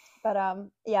that. But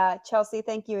yeah, Chelsea,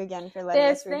 thank you again for letting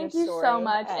us read your story. Thank you so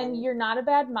much, and you're not a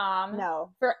bad mom.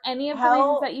 No. For any of the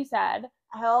reasons that you said.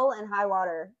 Hell and high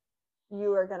water,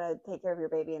 you are gonna take care of your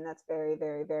baby, and that's very,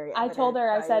 very, very. I told her.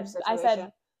 I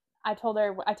told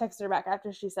her. I texted her back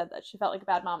after she said that she felt like a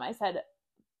bad mom. I said,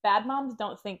 bad moms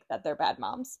don't think that they're bad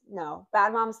moms. No,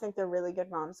 bad moms think they're really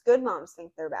good moms. Good moms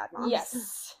think they're bad moms.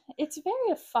 Yes, it's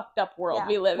very a fucked up world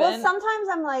we live in. Well, sometimes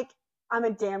I'm like, I'm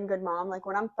a damn good mom. Like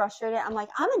when I'm frustrated, I'm like,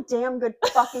 I'm a damn good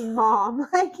fucking mom.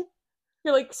 Like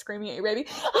you're like screaming at your baby,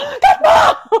 good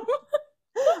mom.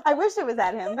 I wish it was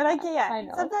at him, but I can't. I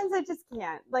know. Sometimes I just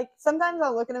can't. Like sometimes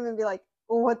I'll look at him and be like,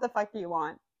 well, what the fuck do you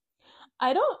want?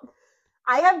 I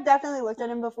have definitely looked at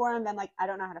him before and been like, I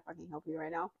don't know how to fucking help you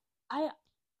right now. I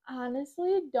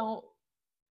honestly don't.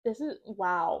 This is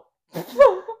wow.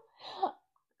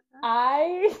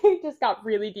 I just got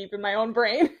really deep in my own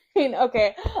brain.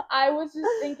 Okay, I was just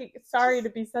thinking. Sorry to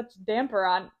be such a damper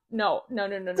on. No.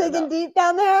 Digging deep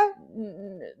down there.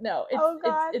 No, oh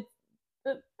God.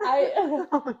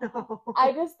 Oh no.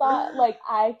 I just thought like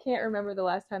I can't remember the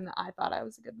last time that I thought I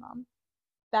was a good mom.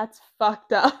 That's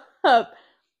fucked up.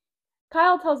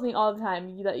 Kyle tells me all the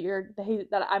time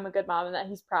that I'm a good mom and that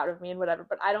he's proud of me and whatever,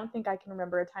 but I don't think I can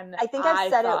remember a time that I think I've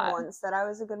said it once that I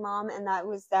was a good mom, and that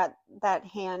was that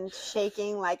hand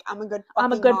shaking like I'm a good fucking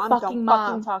mom. Don't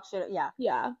fucking talk shit.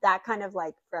 Yeah. That kind of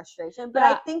like frustration. But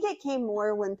I think it came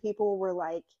more when people were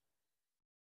like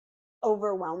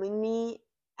overwhelming me,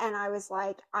 and I was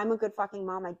like, I'm a good fucking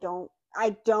mom.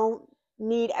 I don't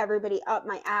need everybody up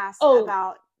my ass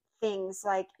about things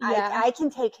like I can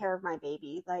take care of my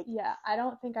baby. Like I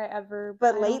don't think I ever.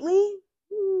 But lately,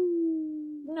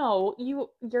 no, you're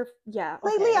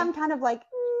Lately, I'm kind of like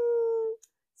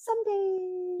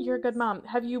someday. You're a good mom.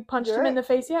 Have you punched him in the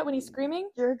face yet when he's screaming?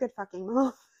 You're a good fucking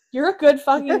mom. You're a good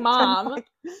fucking mom.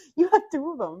 You have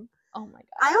 2 of them. Oh my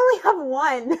God. I only have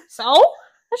 1. So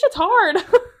that shit's hard.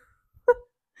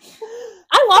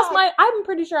 I'm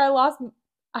pretty sure I lost.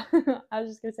 I was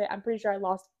just gonna say I'm pretty sure I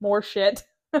lost more shit.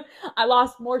 I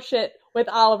lost more shit with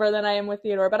Oliver than I am with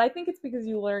Theodore, but I think it's because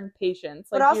you learn patience.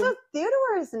 Like, but also,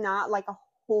 Theodore is not like a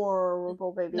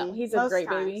horrible baby. No, he's a great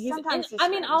baby.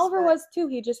 Oliver was too.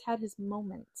 He just had his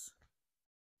moments.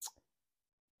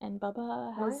 And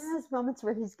Bubba has moments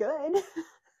where he's good.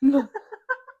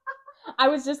 I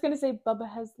was just gonna say Bubba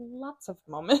has lots of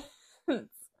moments.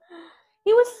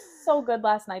 He was so good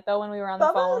last night though when we were on the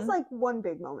phone. Bubba was like one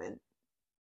big moment.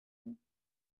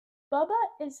 Bubba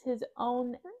is his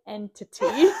own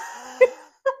entity.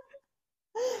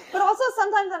 But also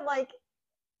sometimes I'm like,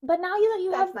 but now that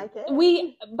you have my kid.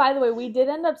 By the way, we did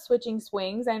end up switching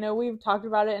swings. I know we've talked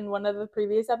about it in one of the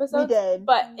previous episodes. We did.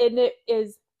 But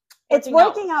it's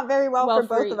working out very well for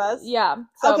both of us. Yeah.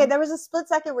 So. Okay, there was a split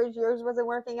second where yours wasn't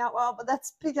working out well, but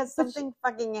that's because something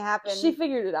fucking happened. She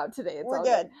figured it out today. We're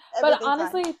good. But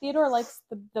honestly, fine. Theodore likes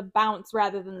the bounce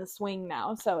rather than the swing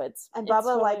now, so and Bubba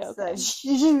totally likes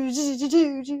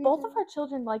the. Both of our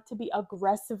children like to be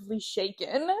aggressively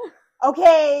shaken.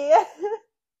 Okay,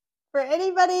 for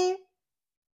anybody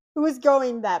who is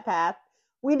going that path.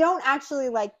 We don't actually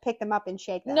like pick them up and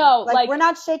shake them. No, like we're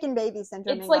not shaking baby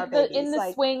syndrome. It's like in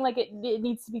the swing, like it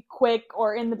needs to be quick,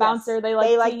 or in the bouncer, they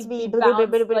like to be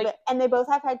bounced, and they both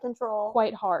have head control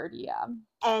quite hard, yeah.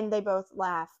 And they both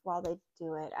laugh while they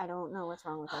do it. I don't know what's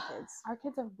wrong with our kids. Our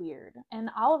kids are weird, and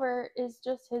Oliver is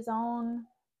just his own.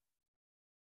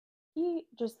 He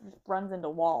just runs into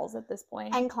walls at this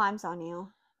point and climbs on you.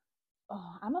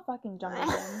 Oh, I'm a fucking jungle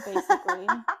gym, basically.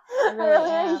 I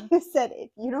really am. You said, if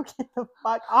you don't get the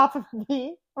fuck off of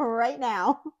me right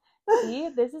now. See,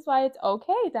 this is why it's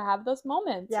okay to have those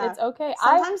moments. Yeah. It's okay.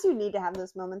 Sometimes you need to have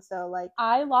those moments, though. Like,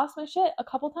 I lost my shit a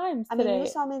couple times today. I mean, you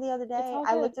saw me the other day.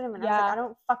 I looked at him and I was like, I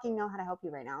don't fucking know how to help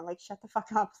you right now. Like, shut the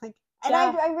fuck up. Like, and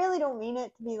I really don't mean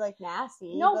it to be, like,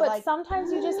 nasty. No, but like,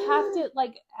 sometimes you just have to,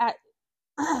 like,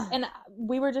 and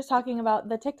we were just talking about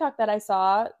the TikTok that I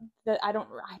saw that I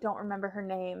don't remember her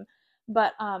name,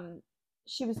 but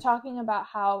she was talking about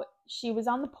how she was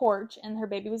on the porch and her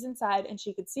baby was inside and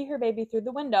she could see her baby through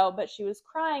the window, but she was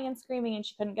crying and screaming and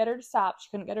she couldn't get her to stop. She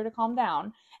couldn't get her to calm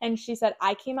down. And she said,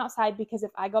 I came outside because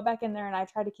if I go back in there and I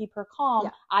try to keep her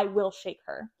calm, I will shake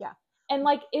her. Yeah. And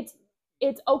like, it's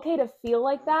okay to feel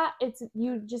like that.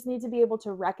 You just need to be able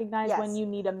to recognize when you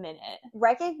need a minute.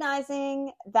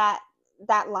 Recognizing that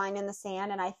line in the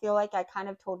sand, and I feel like I kind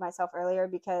of told myself earlier,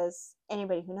 because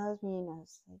anybody who knows me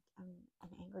knows, like, I'm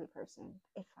an angry person.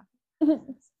 If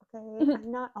okay,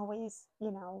 I'm not always,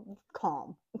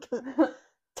 calm,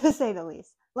 to say the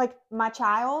least. Like, my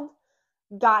child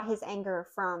got his anger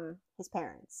from his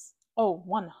parents. Oh,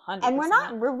 100%.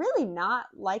 And we're really not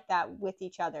like that with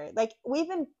each other. Like, we've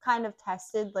been kind of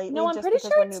tested lately. No, I'm pretty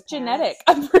sure it's genetic.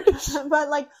 I'm pretty sure. But,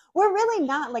 like, we're really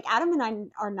not, like, Adam and I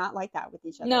are not like that with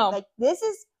each other. No. Like, this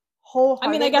is wholeheartedly.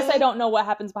 I mean, I guess I don't know what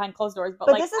happens behind closed doors, but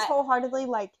like, this is wholeheartedly,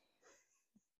 like.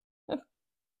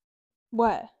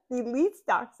 What? The least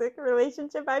toxic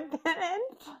relationship I've been in.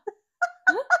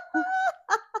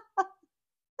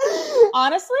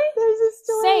 Honestly, there's a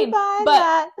story same,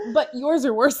 but yours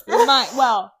are worse than mine.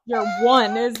 Well, your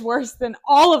one is worse than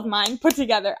all of mine put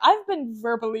together. I've been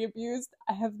verbally abused.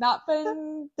 I have not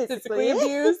been physically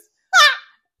abused.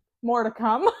 More to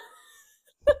come.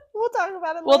 We'll talk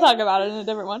about it later. We'll talk about it in a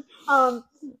different one.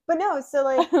 But no, so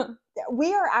like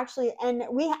we actually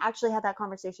had that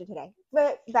conversation today.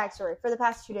 But backstory, for the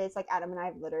past 2 days, like Adam and I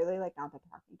have literally like not been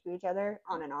talking to each other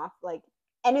on and off, like.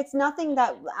 And it's nothing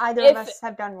that either of us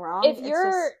have done wrong. If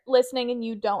you're listening and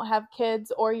you don't have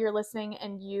kids, or you're listening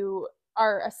and you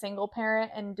are a single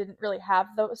parent and didn't really have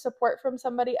the support from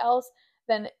somebody else,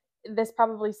 then this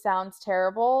probably sounds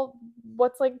terrible.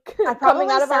 What's like coming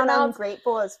out of our mouths?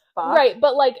 Ungrateful as fuck. Right,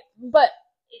 but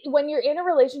when you're in a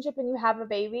relationship and you have a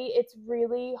baby, it's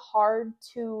really hard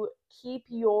to keep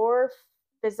your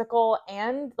physical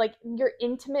and like your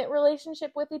intimate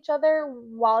relationship with each other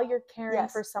while you're caring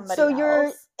for somebody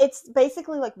else. It's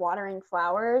basically like watering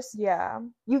flowers. Yeah.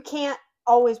 You can't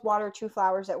always water 2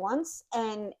 flowers at once,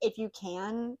 and if you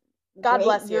can, God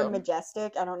bless you. You're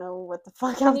majestic. I don't know what the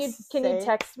fuck Can you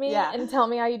text me and tell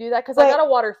me how you do that? Because I gotta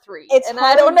water 3. And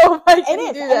hard, I don't know if I can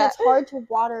do that. And it's hard to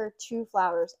water 2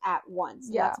 flowers at once.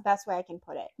 Yeah. That's the best way I can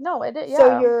put it. No, it is.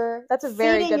 Yeah. So that's a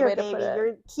very good way to put it.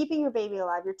 You're keeping your baby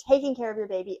alive. You're taking care of your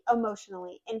baby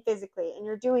emotionally and physically. And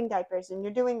you're doing diapers and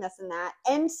you're doing this and that.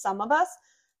 And some of us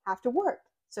have to work.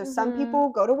 So some people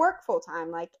go to work full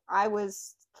time. Like I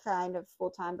was kind of full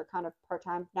time, but kind of part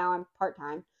time. Now I'm part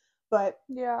time. But,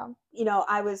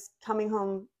 I was coming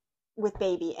home with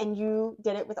baby, and you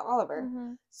did it with Oliver.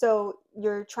 Mm-hmm. So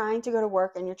you're trying to go to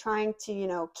work, and you're trying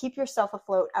to, keep yourself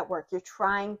afloat at work. You're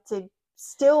trying to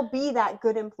still be that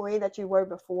good employee that you were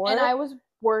before. And I was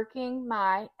working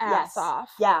my ass off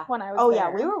when I was there. Oh, yeah,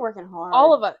 we were working hard.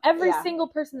 All of us. Every single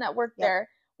person that worked there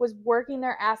was working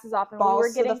their asses off, and balls we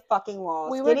were getting to the fucking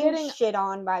walls. We were getting shit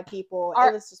on by people.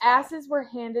 Our it was just asses were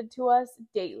handed to us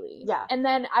daily. Yeah. And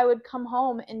then I would come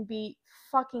home and be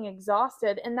fucking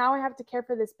exhausted, and now I have to care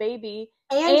for this baby.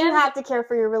 And you have to care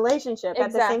for your relationship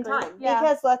at the same time. Yeah.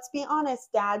 Because let's be honest,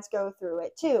 dads go through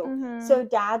it too. Mm-hmm. So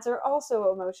dads are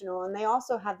also emotional, and they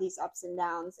also have these ups and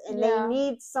downs, and they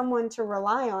need someone to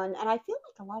rely on. And I feel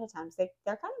like a lot of times they're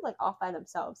kind of like off by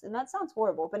themselves, and that sounds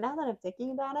horrible. But now that I'm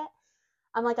thinking about it,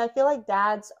 I'm like, I feel like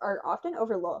dads are often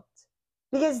overlooked.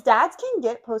 Because dads can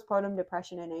get postpartum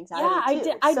depression and anxiety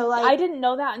too. I didn't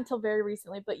know that until very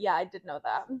recently, but yeah, I did know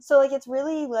that. So like, it's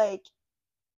really like,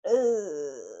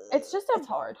 it's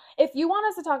hard. If you want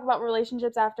us to talk about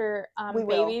relationships after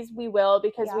babies, we will,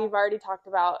 because we've already talked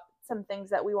about some things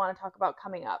that we want to talk about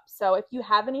coming up. So if you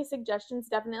have any suggestions,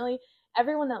 definitely.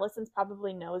 Everyone that listens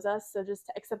probably knows us, so just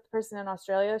except the person in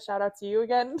Australia, shout out to you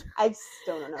again. I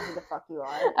still don't know who the fuck you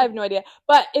are. I have no idea.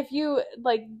 But if you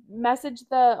like message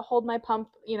the Hold My Pump,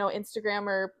 Instagram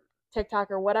or TikTok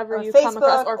or whatever you Facebook, come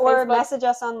across, or Facebook, message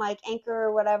us on like Anchor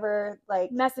or whatever, like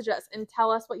message us and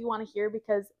tell us what you want to hear,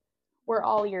 because we're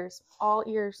all ears. All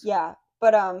ears. Yeah.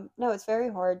 But no, it's very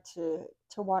hard to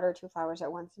water 2 flowers at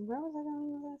once. And where was I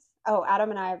going with this? Oh,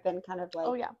 Adam and I have been kind of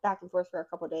like back and forth for a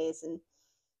couple of days, and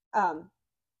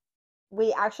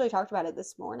we actually talked about it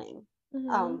this morning.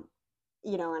 Mm-hmm.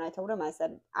 you know, and I told him, I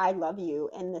said, I love you,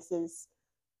 and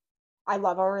I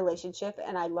love our relationship,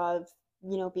 and I love,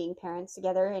 you know, being parents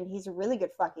together, and he's a really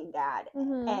good fucking dad,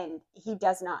 and he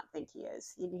does not think he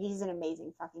is. He's an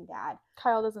amazing fucking dad.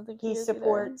 Kyle doesn't think he is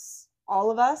supports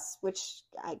all of us, which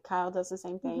Kyle does the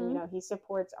same thing. You know, he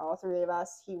supports all three of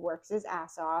us. He works his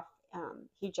ass off.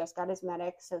 He just got his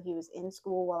medic, so he was in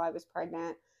school while I was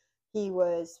pregnant. He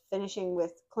was finishing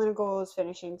with clinicals,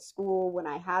 finishing school when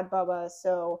I had Bubba.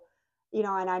 So, you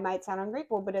know, and I might sound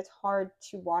ungrateful, but it's hard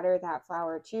to water that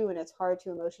flower too, and it's hard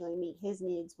to emotionally meet his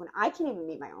needs when I can't even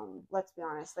meet my own. Let's be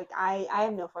honest. Like, I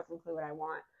have no fucking clue what I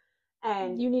want.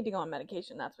 And you need to go on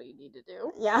medication. That's what you need to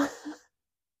do. Yeah.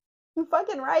 You're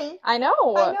fucking right. I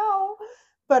know.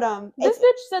 But this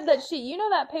bitch said that you know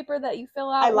that paper that you fill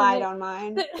out. I lied on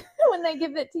mine. When they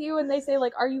give it to you and they say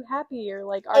like, "Are you happy?" or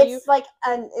like, it's like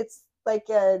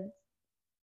a.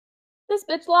 This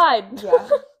bitch lied. Yeah.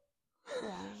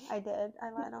 Yeah, I did. I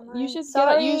lied on mine. You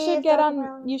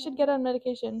should get on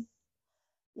medication.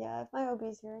 Yeah, if my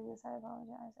OB's hearing this, I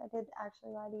apologize. I did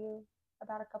actually lie to you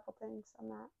about a couple things on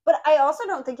that. But I also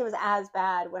don't think it was as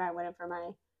bad when I went in for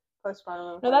my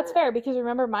postpartum. No, that's fair, because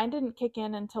remember, mine didn't kick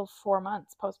in until 4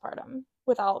 months postpartum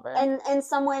with Oliver. And in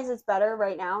some ways it's better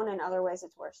right now, and in other ways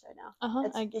it's worse right now.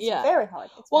 It's very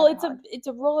hard. It's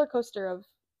a roller coaster of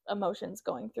emotions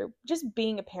going through. Just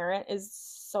being a parent is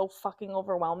so fucking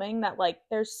overwhelming that like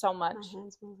there's so much. My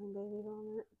hand smells like baby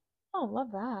vomit. Oh,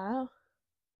 love that.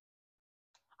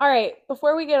 All right,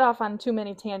 before we get off on too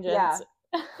many tangents.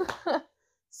 Yeah.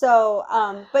 So,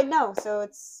 but no, so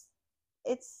it's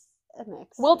a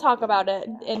mix. We'll talk about it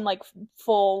in like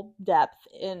full depth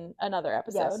in another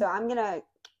episode. Yeah, so I'm gonna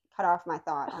cut off my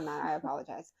thought on that. I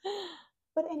apologize.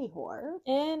 But any whore.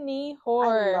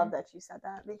 I love that you said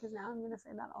that, because now I'm gonna say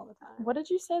that all the time. What did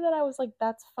you say that I was like,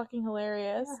 that's fucking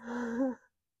hilarious?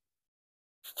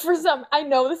 I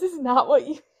know this is not what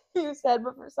you said,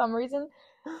 but for some reason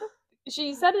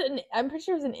she said it, I'm pretty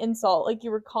sure it was an insult, like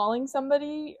you were calling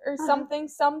somebody or something,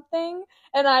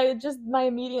 and my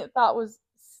immediate thought was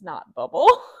snot bubble.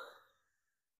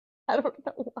 I don't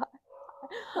know why.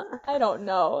 I don't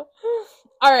know.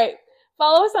 All right.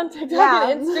 Follow us on TikTok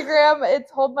and Instagram.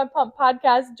 It's Hold My Pump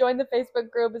Podcast. Join the Facebook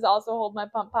group. Is also Hold My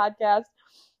Pump Podcast.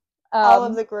 All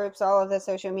of the groups, all of the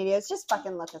social medias. Just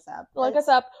fucking look us up. Look us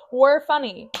up. We're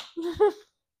funny.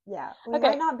 Yeah. We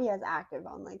might not be as active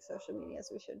on like social media as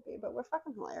we should be, but we're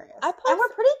fucking hilarious. And we're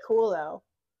pretty cool though.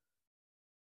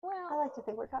 Well, I like to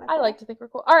think we're kind of cool. I like to think we're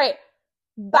cool. All right.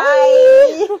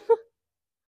 Bye.